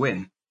Sunderland to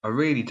win. I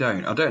really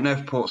don't. I don't know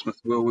if Portsmouth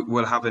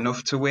will have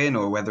enough to win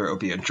or whether it'll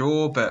be a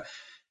draw. But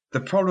the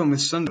problem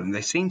with Sunderland,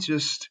 they seem to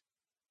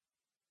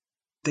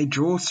they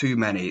draw too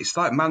many. It's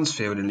like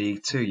Mansfield in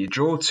League Two. You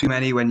draw too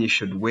many when you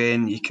should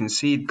win. You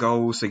concede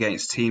goals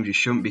against teams you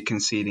shouldn't be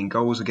conceding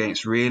goals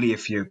against, really,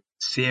 if you're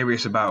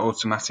serious about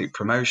automatic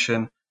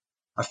promotion.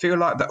 I feel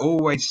like they're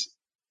always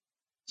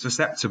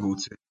susceptible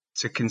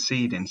to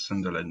conceding,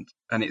 Sunderland.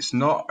 And it's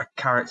not a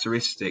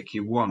characteristic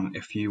you want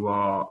if you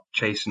are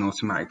chasing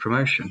automatic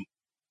promotion,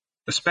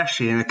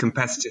 especially in a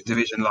competitive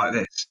division like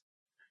this.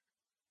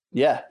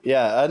 Yeah.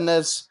 And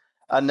there's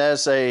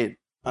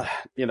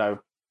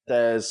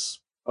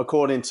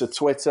according to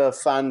Twitter,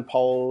 fan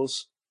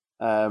polls,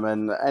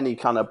 and any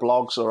kind of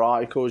blogs or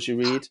articles you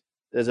read,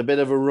 there's a bit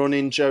of a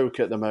running joke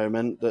at the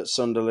moment that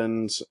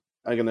Sunderland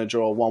are going to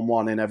draw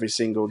 1-1 in every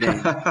single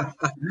game.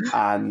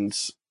 And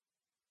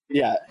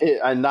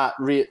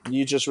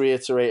you just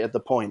reiterated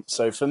the point.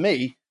 So for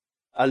me,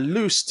 a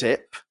loose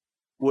tip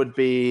would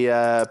be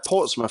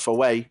Portsmouth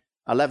away,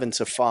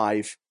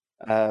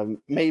 11-5.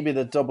 Maybe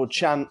the double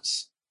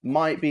chance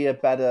might be a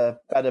better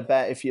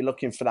bet if you're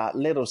looking for that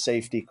little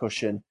safety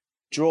cushion.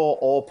 Draw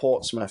or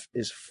Portsmouth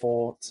is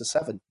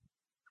 4-7.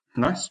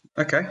 Nice.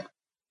 Okay.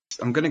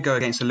 I'm going to go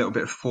against a little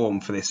bit of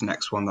form for this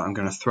next one that I'm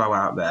going to throw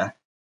out there.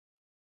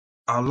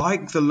 I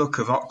like the look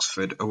of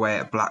Oxford away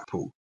at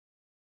Blackpool.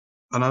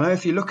 And I know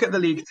if you look at the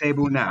league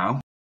table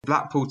now,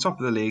 Blackpool, top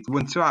of the league,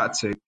 won 2 out of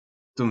 2,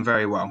 done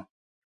very well.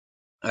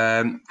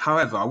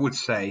 However, I would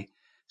say,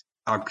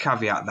 I'll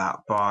caveat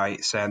that by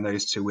saying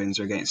those 2 wins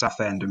are against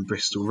Southend and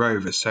Bristol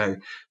Rovers. So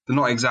they're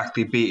not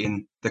exactly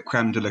beating the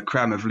creme de la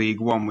creme of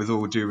League One, with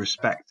all due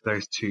respect to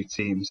those 2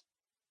 teams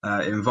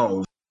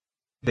involved.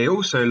 They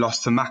also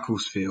lost to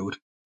Macclesfield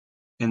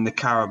in the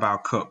Carabao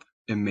Cup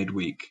in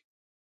midweek.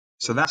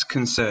 So that's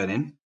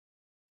concerning.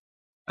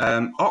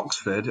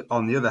 Oxford,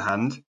 on the other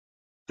hand,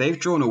 they've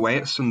drawn away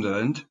at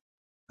Sunderland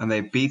and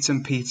they've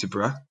beaten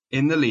Peterborough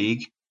in the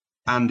league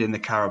and in the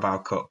Carabao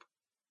Cup.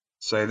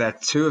 So they're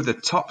 2 of the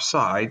top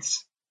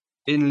sides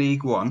in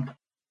League One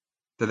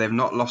that they've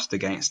not lost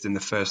against in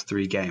the first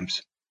 3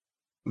 games.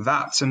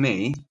 That, to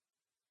me,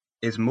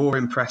 is more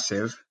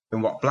impressive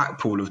than what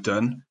Blackpool have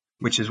done,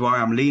 which is why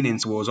I'm leaning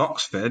towards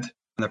Oxford, and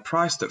they're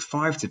priced at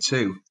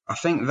 5-2. I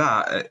think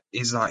that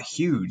is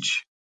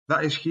huge.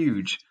 That is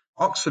huge.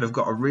 Oxford have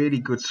got a really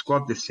good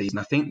squad this season.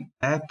 I think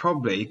they're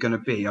probably going to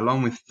be,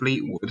 along with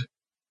Fleetwood,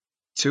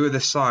 2 of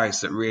the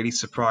sides that really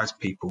surprise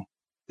people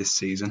this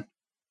season.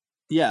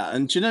 Yeah,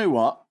 and do you know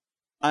what?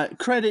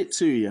 Credit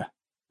to you,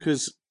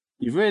 because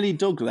you've really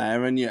dug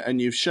there, and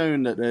you've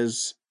shown that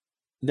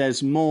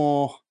there's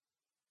more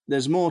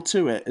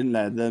to it in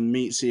there than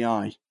meets the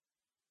eye.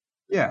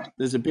 Yeah,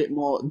 there's a bit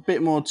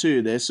more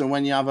to this, and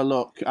when you have a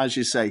look, as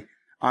you say,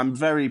 I'm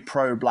very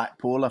pro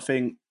Blackpool. I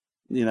think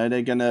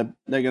they're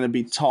gonna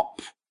be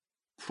top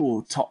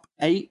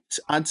 8,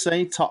 I'd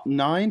say top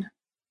 9.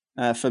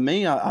 For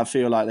me, I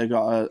feel like they've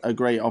got a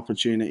great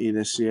opportunity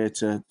this year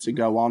to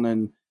go on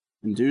and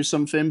do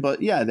something.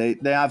 But yeah, they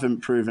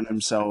haven't proven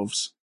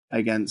themselves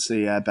against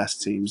the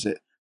best teams.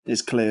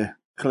 It's clear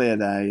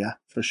there, yeah,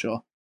 for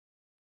sure.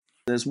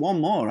 There's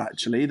one more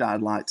actually that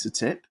I'd like to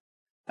tip.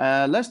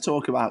 Let's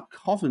talk about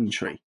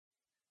Coventry.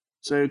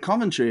 So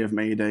Coventry have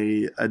made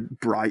a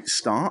bright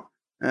start.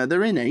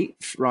 They're in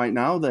 8th right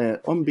now.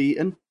 They're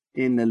unbeaten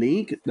in the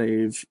league.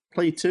 They've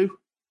played 2,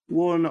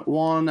 won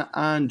 1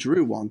 and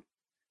drew 1.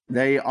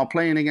 They are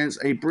playing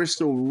against a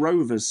Bristol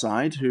Rovers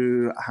side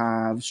who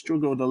have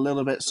struggled a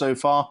little bit so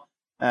far.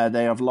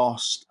 They have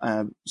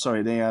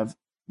they have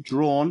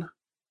drawn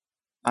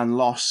and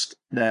lost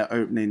their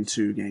opening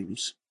 2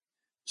 games.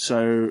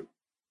 So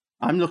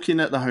I'm looking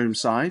at the home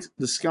side.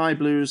 The Sky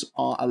Blues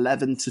are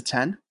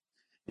 11-10.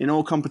 In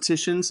all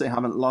competitions, they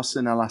haven't lost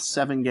in their last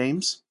 7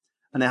 games,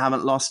 and they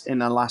haven't lost in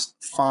their last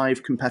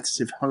 5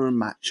 competitive home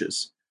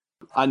matches.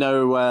 I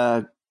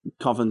know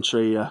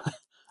Coventry are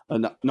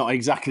not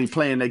exactly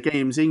playing their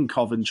games in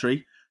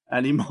Coventry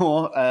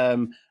anymore.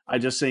 I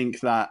just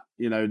think that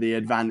the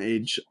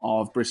advantage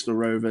of Bristol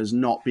Rovers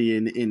not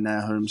being in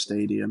their home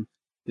stadium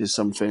is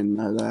something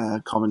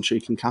that Coventry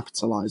can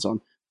capitalise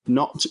on.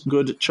 Not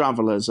good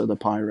travellers are the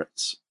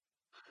Pirates.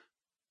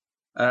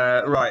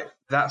 Right,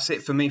 that's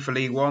it for me for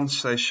League One.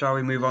 So shall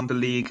we move on to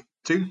League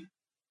Two?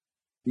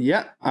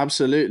 Yeah,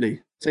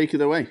 absolutely. Take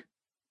it away.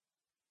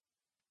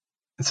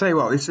 I tell you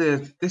what, this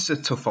is a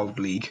tough old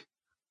league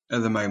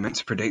at the moment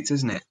to predict,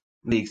 isn't it?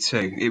 League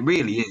Two, it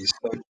really is.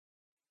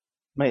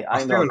 Mate,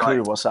 I ain't got a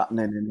clue what's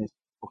happening in this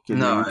fucking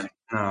league.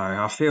 No,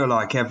 I feel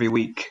like every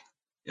week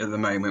at the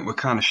moment we're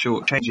kind of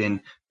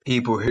shortchanging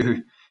people who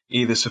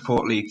either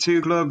support League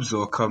Two clubs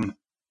or come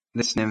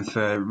listening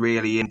for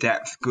really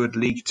in-depth good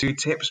League Two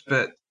tips,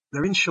 but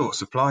they're in short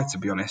supply, to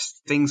be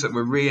honest. Things that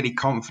we're really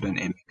confident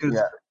in,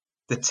 because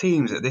the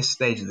teams at this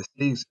stage of the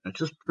season are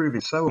just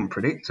proving so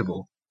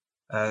unpredictable.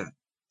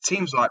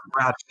 Teams like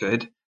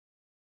Bradford,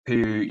 who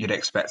you'd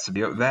expect to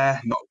be up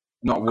there,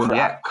 not won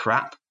yet,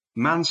 crap.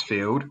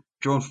 Mansfield,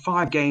 drawn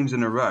 5 games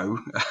in a row,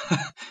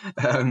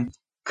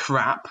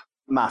 crap.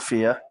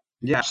 Mafia.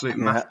 Yeah, absolute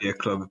mafia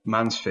club,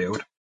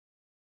 Mansfield.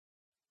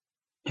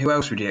 Who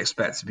else would you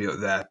expect to be up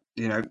there?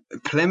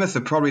 Plymouth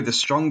are probably the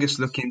strongest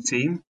looking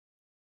team,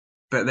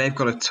 but they've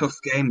got a tough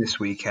game this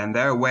weekend.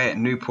 They're away at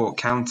Newport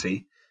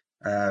County.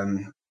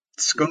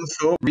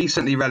 Scunthorpe,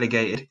 recently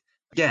relegated.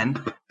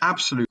 Again,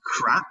 absolute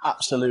crap.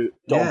 Absolute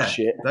dog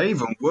shit. They're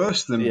even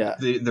worse than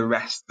the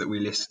rest that we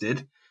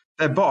listed.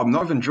 They're bottom,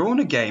 not even drawn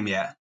a game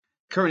yet.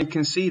 Currently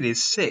conceded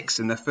 6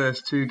 in their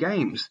first 2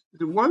 games.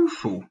 It's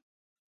woeful.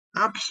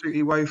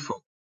 Absolutely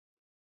woeful.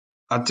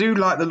 I do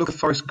like the look of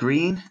Forest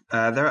Green.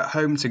 They're at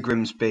home to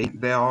Grimsby.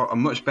 They are a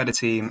much better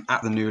team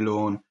at the New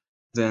Lawn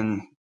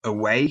than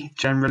away,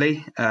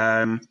 generally.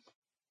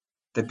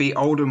 They beat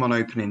Oldham on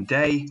opening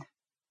day,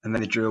 and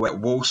then they drew away at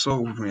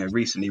Walsall,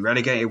 recently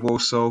relegated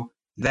Walsall.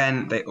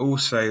 Then they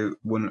also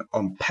won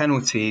on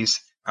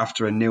penalties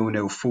after a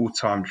 0-0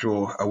 full-time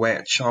draw away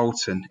at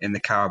Charlton in the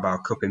Carabao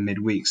Cup in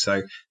midweek.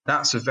 So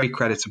that's a very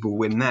creditable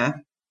win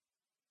there.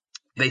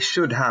 They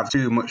should have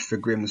too much for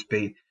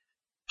Grimsby,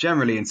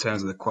 generally in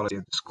terms of the quality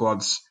of the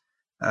squads,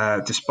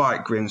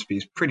 despite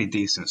Grimsby's pretty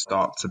decent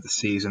start to the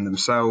season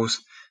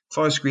themselves.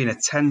 Forest Green are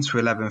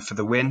 10-11 for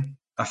the win.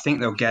 I think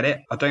they'll get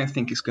it. I don't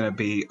think it's going to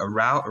be a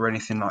rout or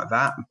anything like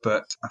that,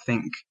 but I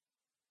think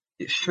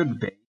it should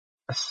be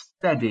a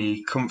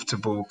steady,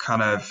 comfortable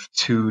kind of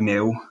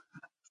 2-0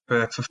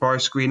 for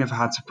Forest Green if I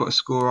had to put a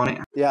score on it.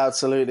 Yeah,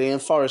 absolutely.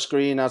 And Forest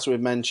Green, as we've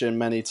mentioned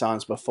many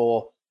times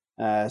before,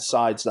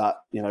 sides that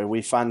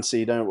we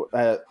fancy, don't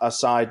a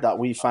side that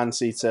we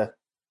fancy to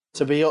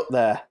be up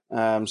there.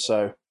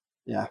 So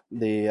yeah,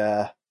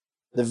 the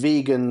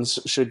vegans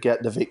should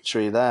get the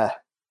victory there.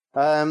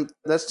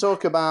 Let's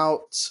talk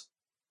about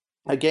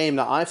a game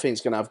that I think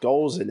is going to have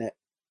goals in it,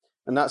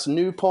 and that's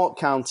Newport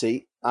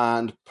County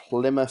and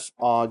Plymouth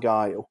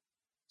Argyle.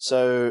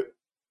 So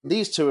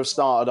these two have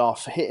started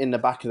off hitting the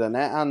back of the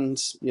net and,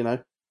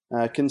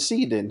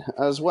 conceding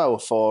as well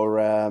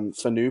for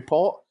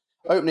Newport.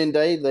 Opening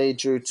day, they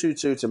drew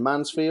 2-2 to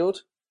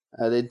Mansfield.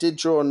 They did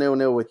draw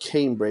 0-0 with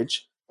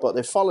Cambridge, but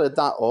they followed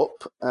that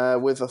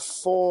up with a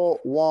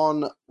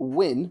 4-1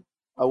 win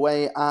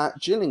away at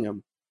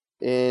Gillingham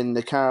in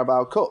the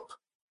Carabao Cup.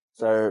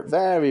 So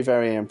very,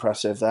 very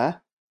impressive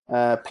there.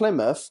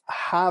 Plymouth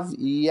have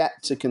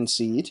yet to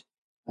concede,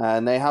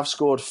 and they have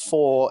scored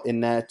 4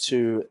 in their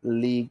 2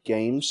 league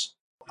games.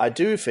 I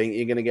do think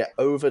you're going to get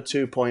over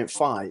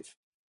 2.5,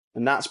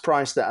 and that's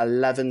priced at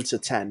 11 to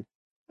 10.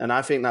 And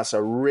I think that's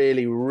a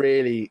really,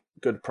 really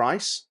good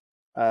price.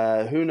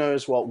 Who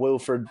knows what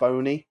Wilfred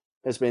Boney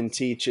has been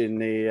teaching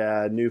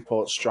the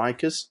Newport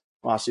Strikers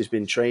whilst he's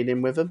been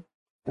training with them.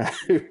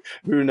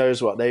 Who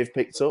knows what they've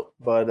picked up.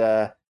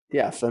 But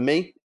yeah, for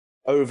me,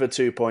 over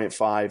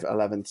 2.5,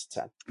 11 to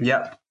 10.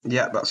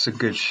 Yep, that's a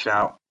good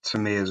shout to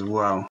me as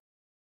well.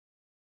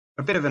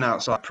 A bit of an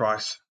outside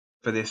price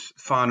for this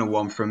final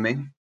one from me.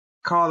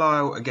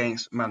 Carlisle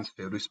against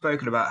Mansfield. We've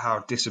spoken about how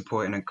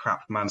disappointing and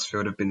crap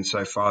Mansfield have been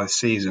so far this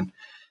season.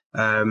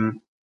 In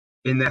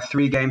their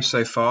 3 games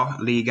so far,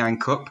 League and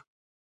Cup,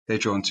 they've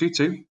drawn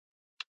 2-2,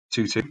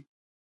 2-2,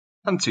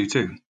 and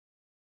 2-2.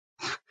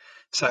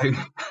 So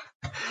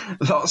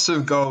lots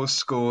of goals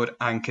scored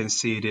and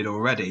conceded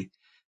already.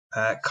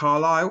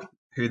 Carlisle,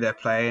 who they're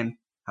playing,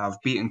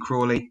 have beaten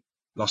Crawley,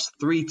 lost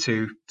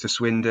 3-2 to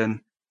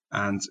Swindon,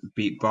 and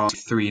beat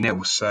Barnsley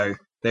 3-0. So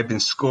they've been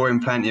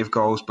scoring plenty of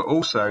goals, but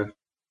also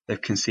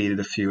they've conceded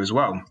a few as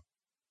well.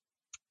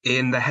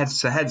 In the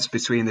heads-to-heads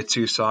between the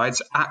two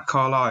sides, at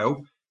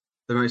Carlisle,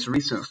 the most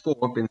recent 4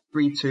 have been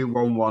 3-2,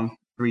 1-1,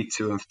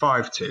 3-2, and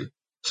 5-2.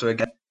 So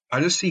again, I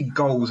just see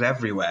goals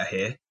everywhere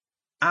here.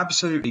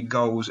 Absolutely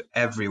goals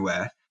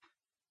everywhere.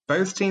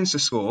 Both teams to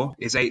score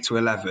is 8 to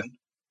 11,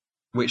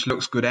 which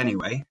looks good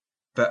anyway.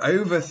 But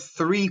over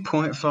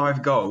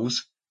 3.5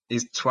 goals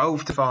is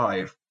 12 to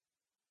 5.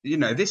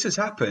 This has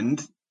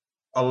happened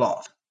a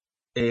lot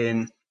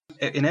in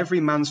every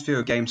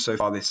Mansfield game so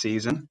far this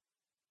season,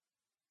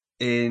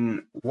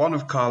 in one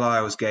of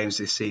Carlisle's games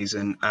this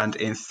season, and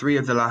in 3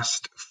 of the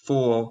last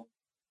 4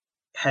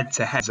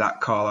 head-to-heads at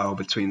Carlisle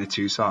between the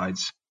two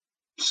sides.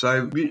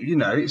 So,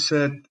 it's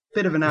a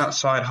bit of an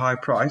outside high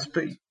price,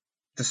 but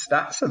the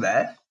stats are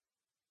there.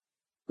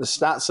 The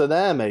stats are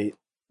there, mate.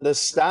 The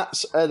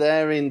stats are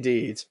there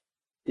indeed.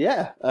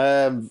 Yeah.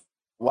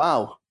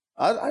 Wow.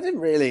 I didn't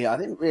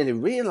really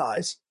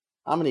realize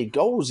how many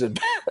goals had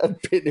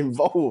been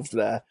involved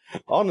there.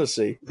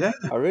 Honestly, Yeah.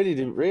 I really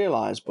didn't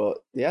realize. But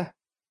yeah,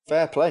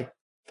 fair play.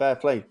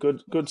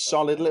 Good,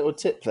 solid little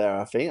tip there.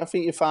 I think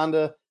you found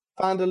a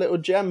little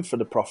gem for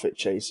the profit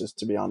chasers.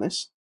 To be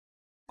honest,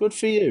 good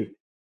for you.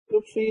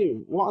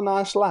 What a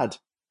nice lad.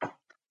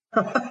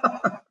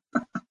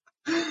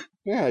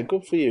 Yeah,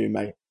 good for you,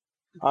 mate.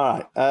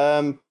 All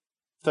right.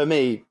 For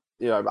me,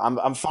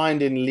 I'm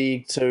finding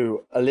League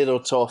Two a little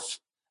tough.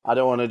 I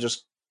don't want to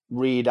just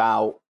read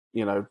out,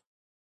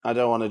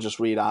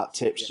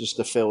 tips just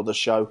to fill the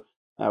show.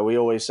 We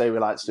always say we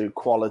like to do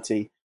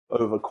quality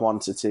over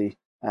quantity,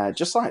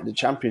 just like the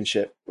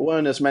Championship. There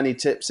weren't as many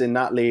tips in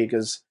that league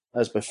as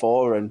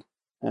before, and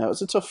it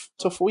was a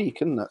tough week,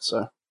 isn't it?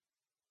 So.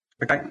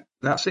 Okay,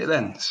 that's it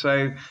then.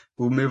 So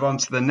we'll move on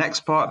to the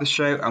next part of the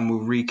show and we'll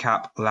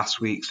recap last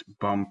week's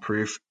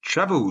bomb-proof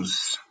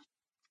trebles.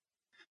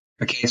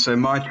 Okay, so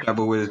my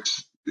treble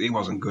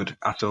wasn't good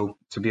at all,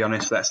 to be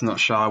honest. Let's not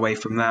shy away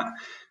from that.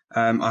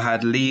 I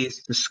had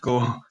Leeds to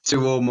score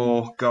 2 or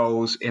more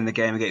goals in the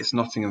game against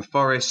Nottingham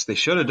Forest. They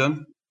should have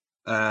done,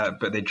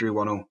 but they drew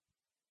 1-1.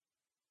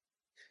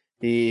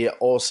 He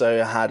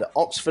also had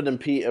Oxford and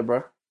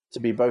Peterborough to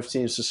be both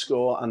teams to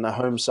score, and the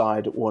home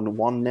side won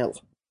 1-0.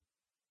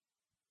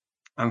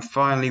 And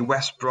finally,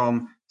 West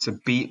Brom to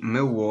beat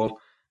Millwall.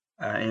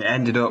 It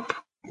ended up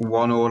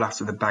 1-1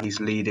 after the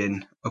Baggies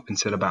leading up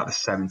until about the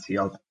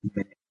 70-odd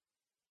minute.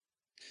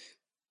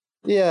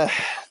 Yeah,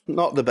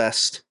 not the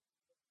best.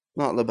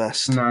 Not the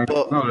best. No,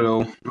 not at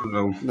all.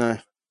 No.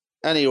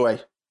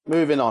 Anyway,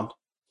 moving on.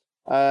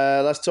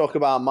 Let's talk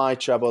about my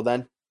treble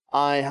then.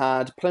 I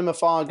had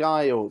Plymouth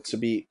Argyle to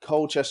beat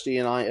Colchester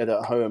United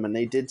at home, and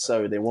they did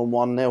so. They won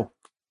 1-0.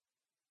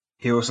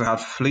 He also had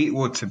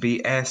Fleetwood to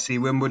beat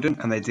AFC Wimbledon,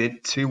 and they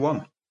did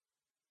 2-1.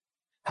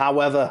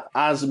 However,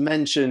 as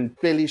mentioned,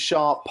 Billy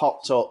Sharp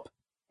popped up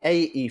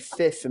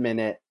 85th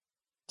minute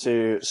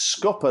to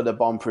scupper the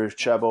bomb-proof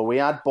treble. We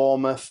had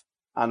Bournemouth,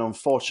 and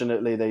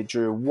unfortunately they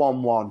drew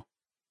 1-1,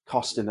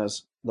 costing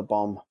us the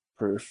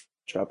bomb-proof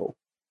treble.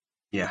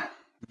 Yeah,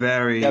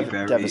 very,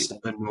 very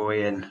Devastating.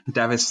 annoying,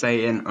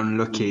 devastating,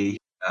 unlucky.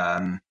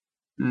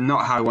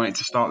 Not how I wanted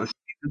to start the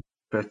season,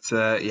 but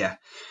yeah,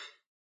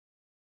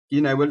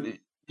 well,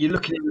 you're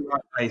looking in the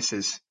right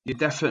places. You're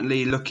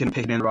definitely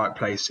picking in the right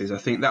places. I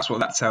think that's what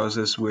that tells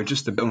us. We're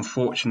just a bit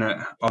unfortunate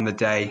on the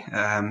day,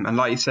 and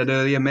like you said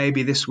earlier,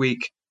 maybe this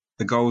week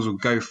the goals will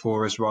go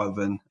for us rather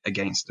than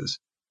against us.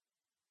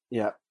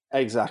 Yeah,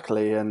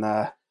 exactly. And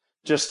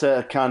just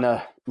to kind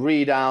of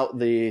read out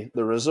the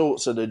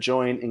results of the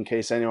joint in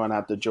case anyone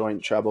had the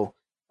joint treble,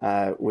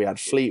 we had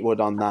Fleetwood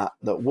on that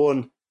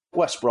won,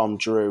 West Brom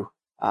drew,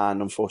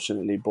 and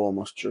unfortunately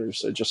Bournemouth drew.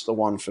 So just the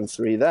 1 from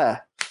 3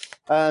 there.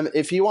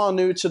 If you are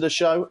new to the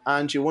show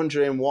and you're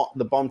wondering what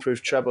the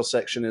Bombproof treble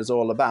section is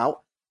all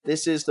about,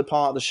 this is the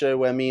part of the show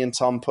where me and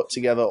Tom put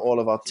together all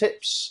of our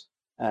tips,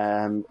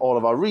 all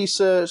of our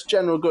research,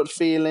 general gut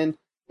feeling,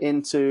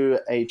 into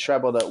a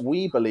treble that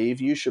we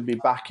believe you should be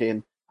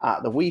backing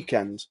at the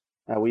weekend.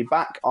 We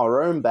back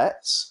our own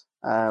bets.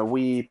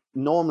 We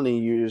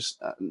normally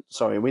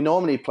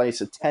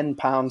place a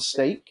 £10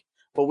 stake,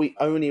 but we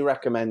only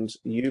recommend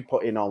you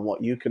putting on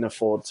what you can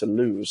afford to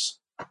lose.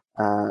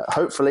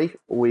 Hopefully,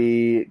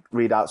 we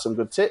read out some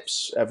good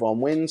tips, everyone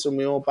wins, and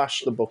we all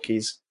bash the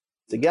bookies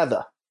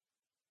together.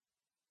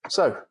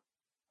 So,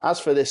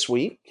 as for this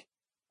week,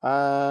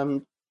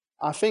 I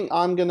think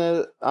I'm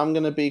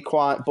gonna be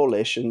quite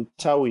bullish and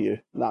tell you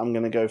that I'm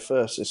gonna go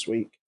first this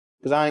week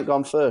because I ain't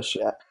gone first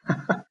yet.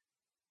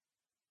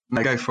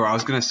 No, go for it. I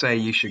was going to say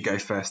you should go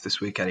first this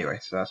week anyway,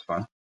 so that's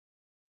fine.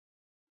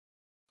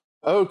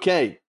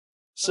 Okay,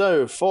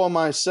 so for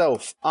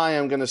myself, I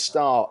am going to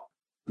start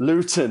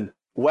Luton,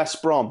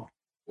 West Brom,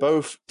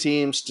 both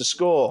teams to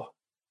score.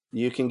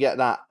 You can get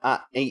that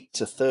at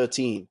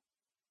 8-13.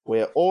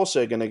 We're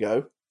also going to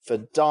go for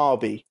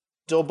Derby,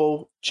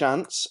 double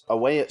chance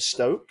away at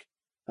Stoke.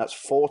 That's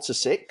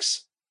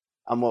 4-6.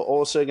 And we're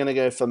also going to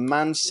go for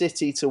Man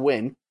City to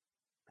win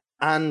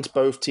and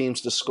both teams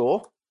to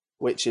score,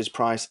 which is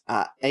priced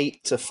at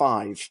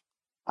 8-5.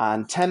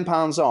 And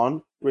 £10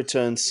 on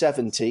returns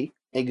 70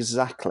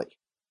 exactly.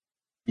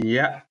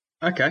 Yeah.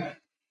 Okay.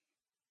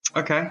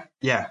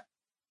 Yeah.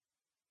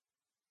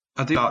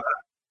 I do like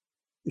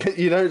that.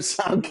 You don't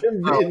sound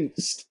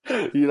convinced.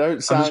 You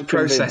don't sound I'm just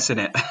processing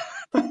it.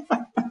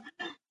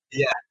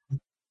 Yeah.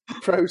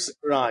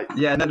 Right.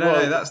 Yeah. No.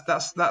 Well,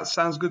 That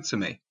sounds good to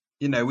me.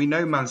 We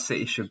know Man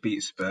City should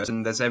beat Spurs,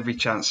 and there's every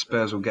chance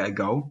Spurs will get a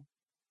goal.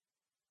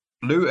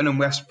 Luton and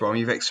West Brom,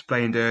 you've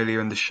explained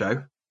earlier in the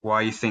show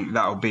why you think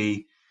that'll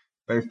be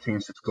both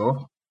teams to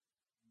score.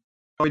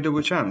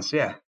 Double chance,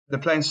 yeah. They're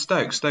playing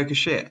Stoke. Stoke is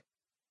shit.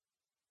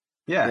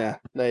 Yeah.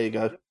 There you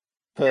go.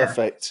 Yeah.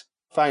 Perfect.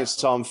 Thanks,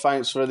 Tom.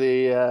 Thanks for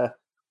the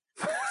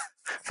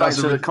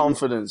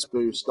confidence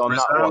boost on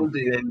that one.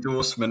 Resounding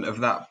endorsement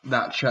of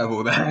that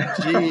treble there.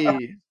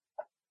 Gee,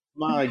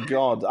 my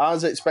God. I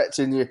was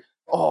expecting you.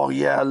 Oh,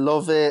 yeah, I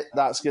love it.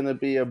 That's going to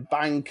be a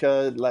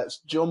banker. Let's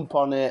jump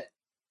on it.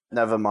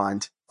 Never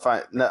mind.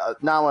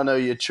 Now I know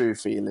your true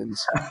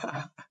feelings.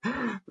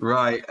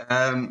 Right.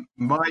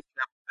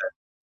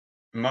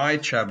 My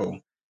treble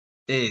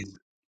is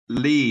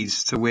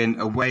Leeds to win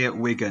away at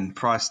Wigan,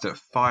 priced at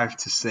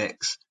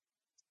 5-6.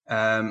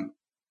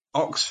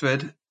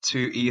 Oxford to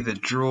either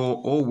draw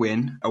or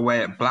win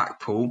away at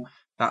Blackpool,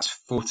 that's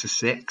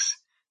 4-6.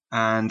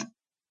 And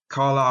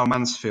Carlisle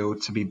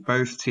Mansfield to be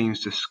both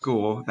teams to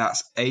score,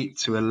 that's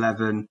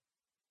 8-11.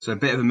 So a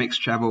bit of a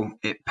mixed treble.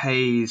 It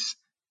pays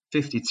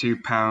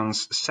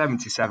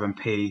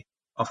 £52.77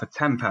 off a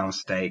 £10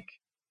 stake.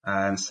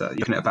 So you're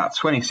looking at about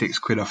 26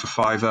 quid off a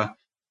fiver.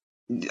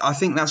 I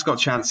think that's got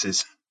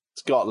chances.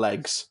 It's got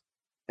legs.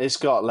 It's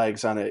got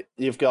legs, hasn't it?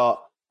 You've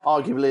got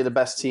arguably the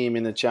best team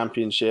in the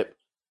Championship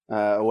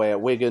away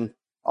at Wigan.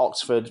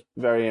 Oxford,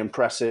 very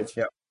impressive.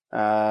 Yep.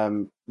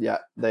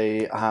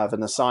 They have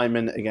an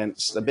assignment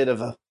against a bit of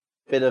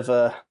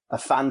a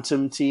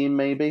phantom team,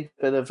 maybe,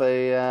 bit of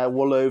a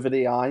wool over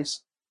the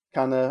eyes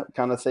kind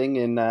of thing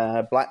in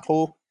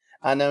Blackpool.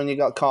 And then you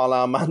got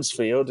Carlisle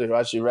Mansfield, who,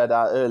 as you read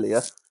out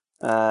earlier,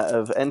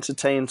 have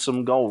entertained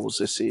some goals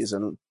this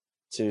season,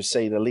 to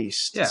say the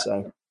least. Yeah.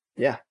 So,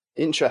 yeah,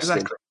 interesting.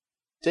 Exactly.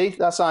 See,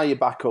 that's how you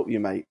back up your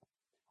mate.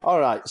 All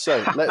right,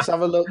 so let's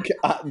have a look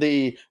at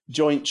the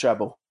joint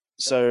treble.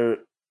 So,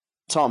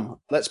 Tom,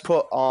 let's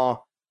put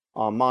our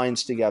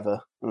minds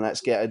together and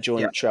let's get a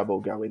joint treble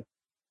going.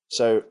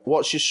 So,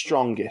 what's your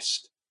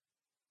strongest?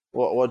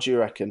 What do you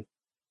reckon?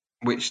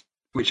 Which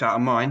out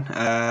of mine?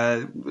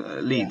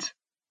 Leeds. Yeah.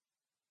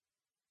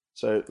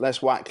 So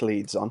let's whack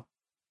Leeds on.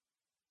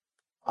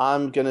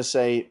 I'm gonna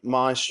say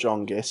my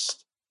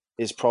strongest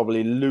is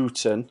probably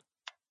Luton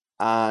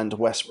and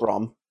West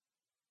Brom,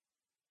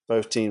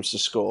 both teams to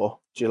score.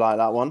 Do you like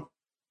that one?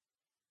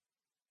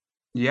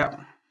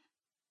 Yep.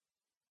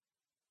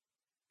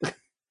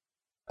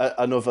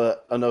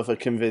 Another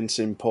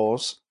convincing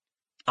pause.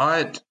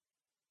 What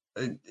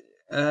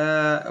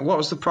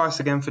was the price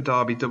again for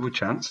Derby double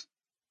chance?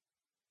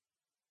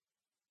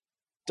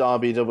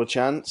 Derby double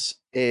chance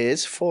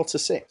is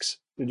 4-6.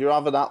 Would you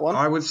rather that one?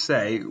 I would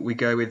say we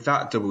go with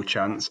that double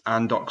chance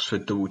and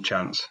Oxford double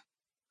chance,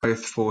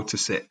 both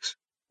 4-6.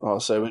 Oh,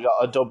 so we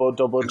got a double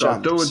We've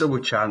got a chance. double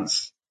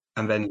chance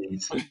and then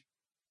Leeds.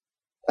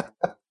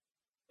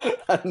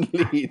 and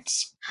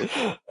Leeds.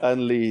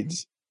 And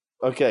Leeds.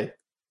 Okay.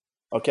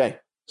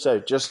 So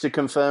just to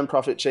confirm,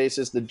 Profit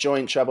Chasers, the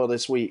joint treble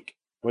this week,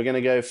 we're going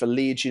to go for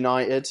Leeds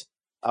United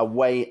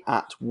away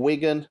at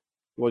Wigan.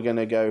 We're going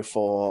to go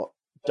for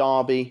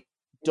Derby,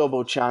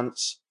 double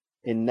chance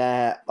in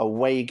their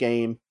away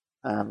game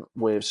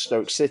with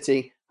Stoke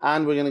City.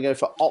 And we're going to go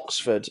for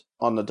Oxford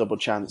on the double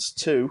chance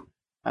too.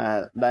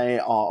 They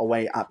are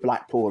away at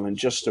Blackpool. And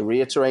just to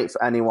reiterate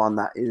for anyone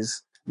that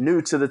is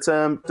new to the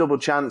term, double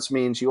chance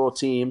means your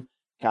team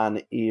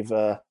can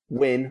either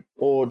win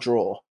or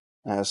draw.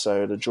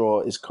 So the draw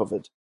is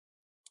covered.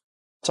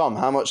 Tom,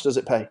 how much does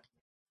it pay?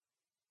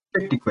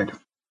 50 quid.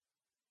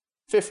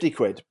 50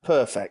 quid.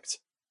 Perfect.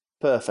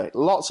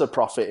 Lots of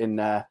profit in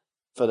there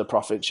for the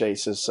Profit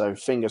Chasers. So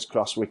fingers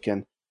crossed we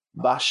can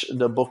bash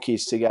the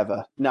bookies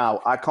together. Now,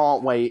 I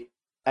can't wait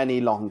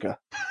any longer.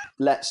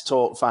 Let's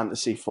talk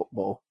fantasy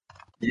football.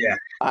 Yeah.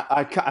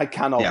 I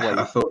cannot wait.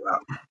 I thought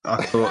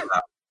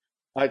that.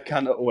 I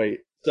cannot wait.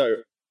 So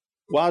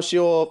whilst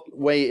you're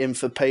waiting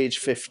for page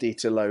 50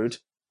 to load,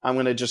 I'm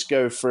going to just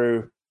go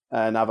through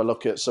and have a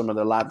look at some of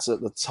the lads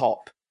at the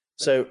top.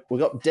 So we've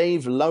got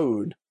Dave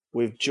Lone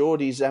with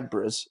Geordie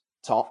Zebras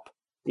top.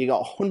 He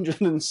got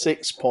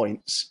 106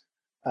 points,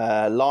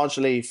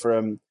 largely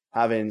from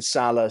having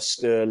Salah,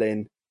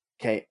 Sterling,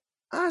 Kane.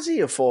 Has he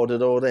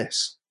afforded all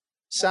this?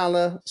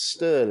 Salah,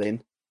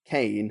 Sterling,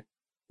 Kane,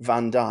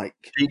 Van Dijk.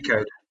 Cheat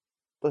code.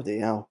 Bloody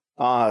hell.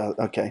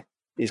 Okay.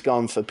 He's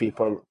gone for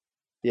people.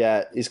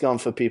 Yeah, he's gone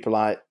for people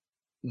like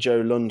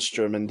Joe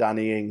Lundstrom and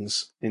Danny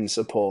Ings in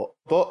support.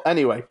 But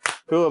anyway,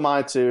 who am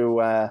I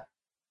to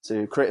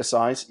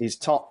criticise? He's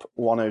top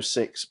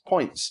 106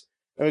 points.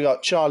 And we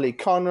got Charlie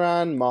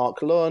Conran,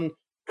 Mark Lunn,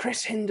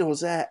 Chris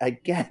Hindle's there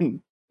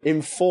again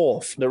in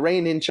fourth, the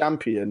reigning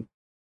champion.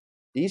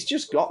 He's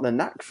just got the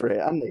knack for it,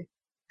 hasn't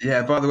he?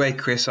 Yeah, by the way,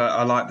 Chris,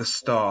 I like the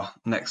star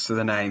next to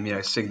the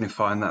name,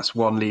 signifying that's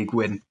one league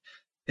win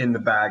in the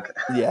bag.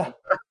 Yeah.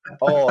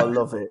 Oh, I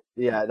love it.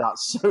 Yeah,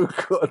 that's so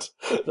good.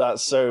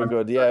 That's so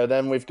good. Yeah,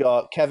 then we've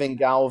got Kevin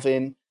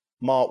Galvin,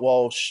 Mark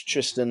Walsh,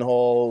 Tristan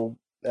Hall,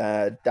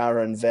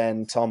 Darren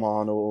Venn, Tom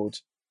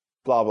Arnold,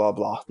 blah, blah,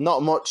 blah.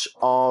 Not much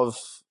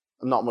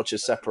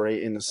is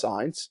separating the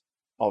sides,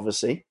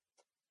 obviously.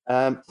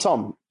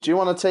 Tom, do you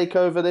want to take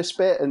over this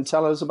bit and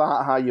tell us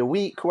about how your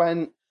week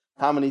went,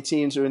 how many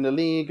teams are in the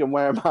league, and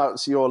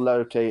whereabouts you're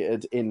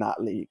located in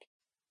that league?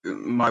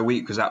 My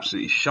week was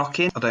absolutely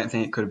shocking. I don't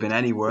think it could have been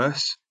any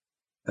worse.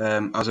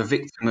 I was a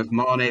victim of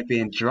Mane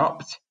being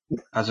dropped.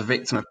 I was a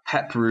victim of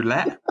Pep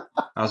Roulette.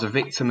 I was a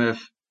victim of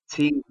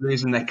teams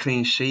losing their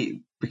clean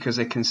sheet because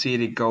they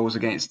conceded goals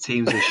against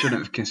teams they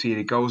shouldn't have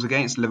conceded goals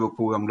against.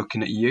 Liverpool, I'm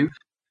looking at you.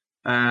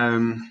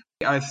 I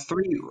had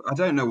three. I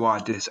don't know why I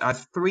did this. I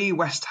had three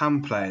West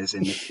Ham players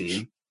in the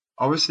team.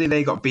 Obviously,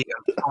 they got beaten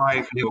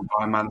 5-0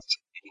 by Man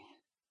City.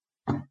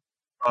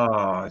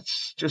 Oh,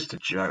 it's just a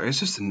joke. It's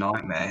just a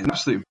nightmare. An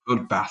absolute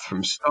bloodbath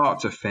from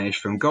start to finish,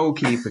 from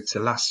goalkeeper to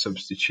last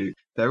substitute.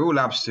 They're all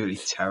absolutely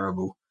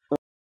terrible.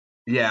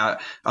 Yeah,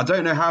 I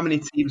don't know how many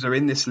teams are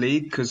in this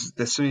league because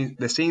there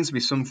seems to be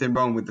something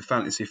wrong with the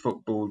Fantasy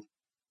Football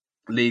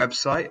League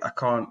website. I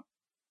can't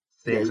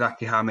see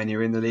exactly how many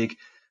are in the league.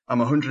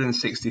 I'm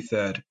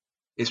 163rd.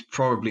 It's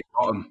probably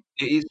bottom.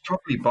 It is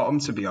probably bottom,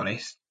 to be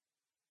honest.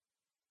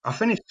 I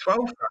finished 12th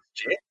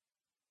last year.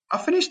 I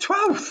finished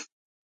 12th.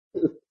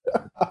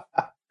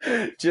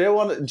 Do you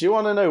want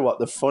to know what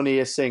the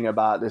funniest thing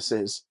about this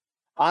is?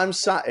 I'm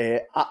sat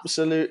here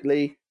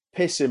absolutely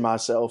pissing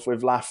myself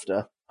with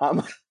laughter.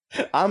 I'm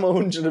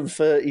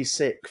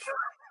 136th.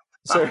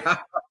 So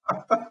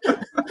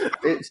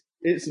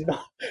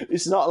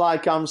it's not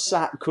like I'm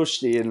sat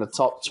cushy in the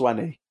top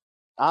 20.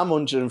 I'm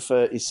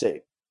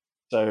 136.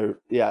 So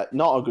yeah,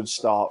 not a good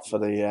start for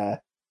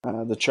the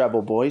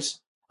treble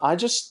boys. I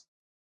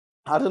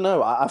don't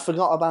know. I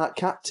forgot about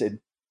captain.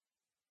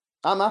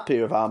 I'm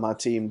happy with how my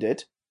team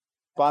did,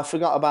 but I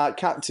forgot about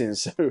captain.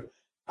 So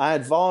I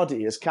had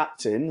Vardy as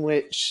captain,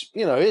 which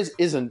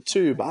isn't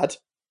too bad.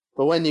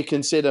 But when you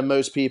consider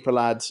most people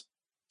had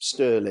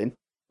Sterling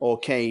or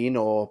Kane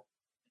or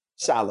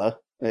Salah,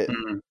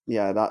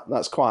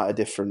 that's quite a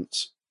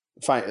difference.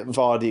 In fact,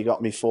 Vardy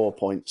got me 4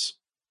 points,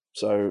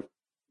 so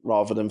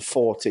rather than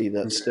 40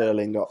 that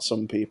Sterling got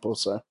some people.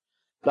 So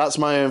that's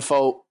my own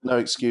fault. No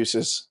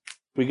excuses.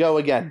 We go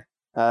again.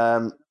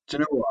 Do you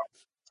know what?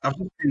 I've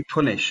just been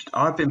punished.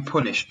 I've been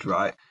punished,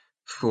 right,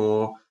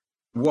 for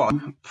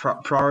one,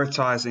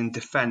 prioritizing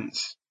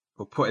defense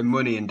or putting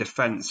money in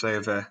defense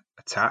over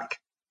attack.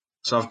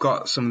 So I've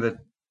got some of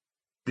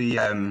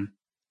the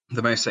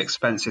most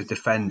expensive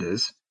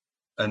defenders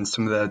and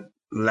some of the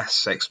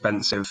less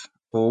expensive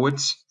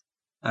forwards.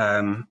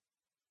 And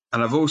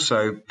I've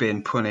also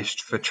been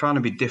punished for trying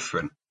to be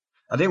different.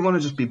 I didn't want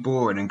to just be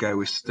boring and go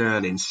with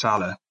Sterling,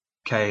 Salah,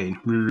 Kane.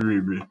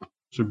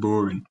 So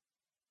boring.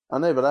 I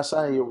know, but that's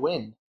how you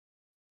win.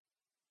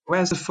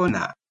 where's the fun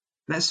at?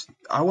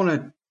 I want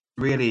to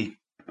really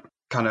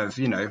kind of,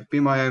 be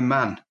my own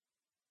man.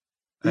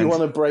 You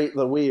want to break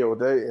the wheel,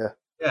 don't you?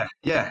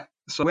 Yeah.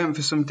 So I went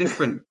for some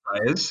different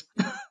players.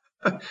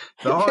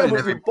 Yeah,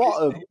 with your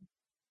bottom.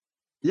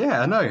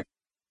 Yeah, I know.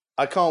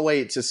 I can't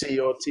wait to see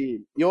your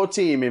team. Your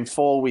team in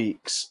 4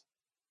 weeks.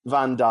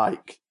 Van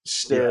Dijk,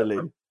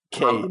 Sterling,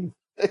 Kane.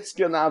 It's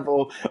going to have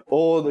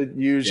all the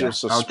usual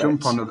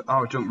suspects.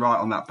 I'll jump right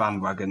on that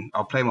bandwagon.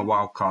 I'll play my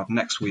wild card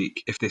next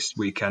week if this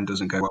weekend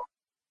doesn't go well.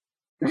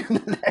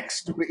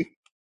 Next week.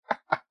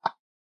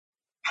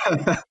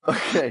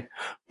 Okay,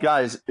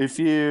 guys, if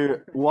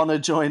you want to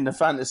join the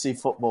Fantasy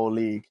Football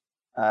League,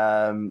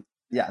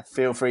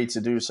 feel free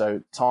to do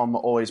so. Tom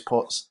always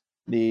puts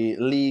the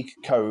league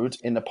code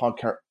in the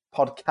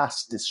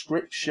podcast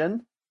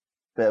description.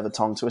 Bit of a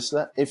tongue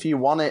twister. If you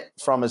want it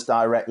from us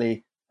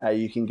directly,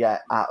 you can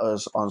get at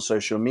us on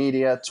social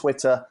media,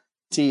 Twitter,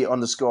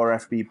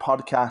 T_FB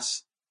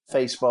podcast,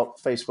 Facebook,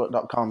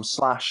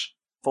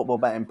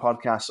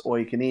 facebook.com/footballbettingpodcast, or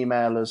you can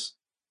email us,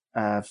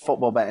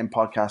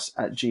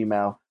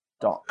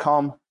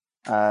 footballbettingpodcast@gmail.com.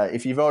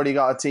 If you've already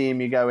got a team,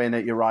 you go in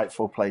at your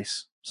rightful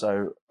place.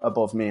 So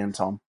above me and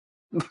Tom.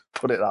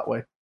 Put it that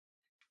way.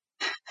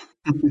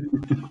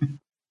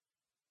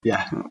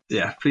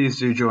 Yeah. Please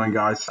do join,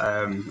 guys.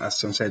 As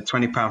Tom said,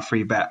 £20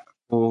 free bet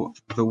for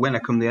the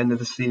winner come the end of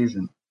the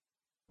season.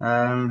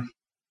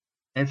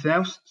 Anything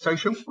else?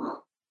 Social?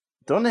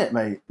 Done it,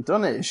 mate.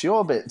 Done it. It's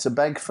your bit to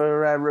beg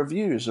for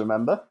reviews,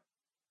 remember?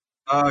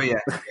 Oh,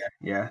 yeah.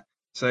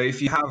 So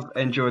if you have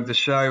enjoyed the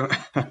show,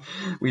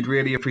 we'd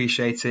really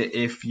appreciate it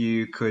if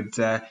you could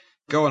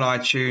go on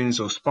iTunes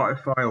or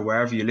Spotify or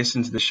wherever you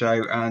listen to the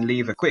show and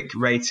leave a quick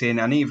rating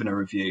and even a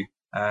review.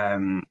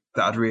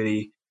 That'd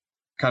really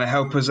kind of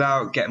help us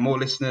out, get more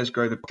listeners,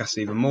 grow the podcast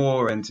even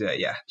more, and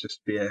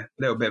just be a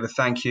little bit of a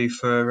thank you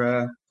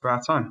for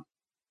our time.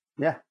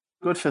 Yeah,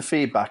 good for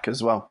feedback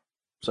as well.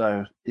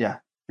 So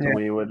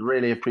we would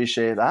really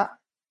appreciate that.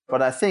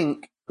 But I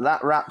think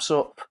that wraps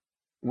up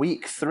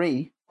week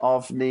 3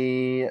 of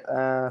the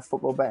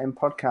Football Betting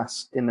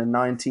Podcast in the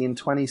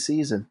 1920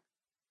 season.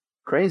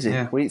 Crazy.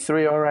 Yeah. Week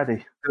 3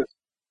 already.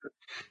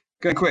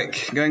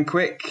 Going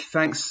quick.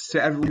 Thanks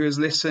to everyone who has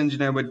listened.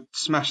 We're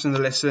smashing the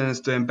listens,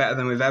 doing better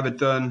than we've ever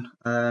done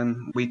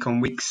week on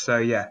week. So,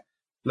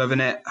 loving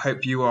it.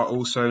 Hope you are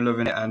also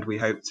loving it. And we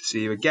hope to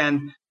see you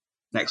again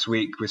next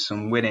week with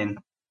some winning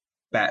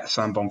bets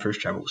and bomb-proof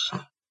trebles.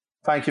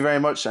 Thank you very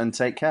much and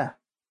take care.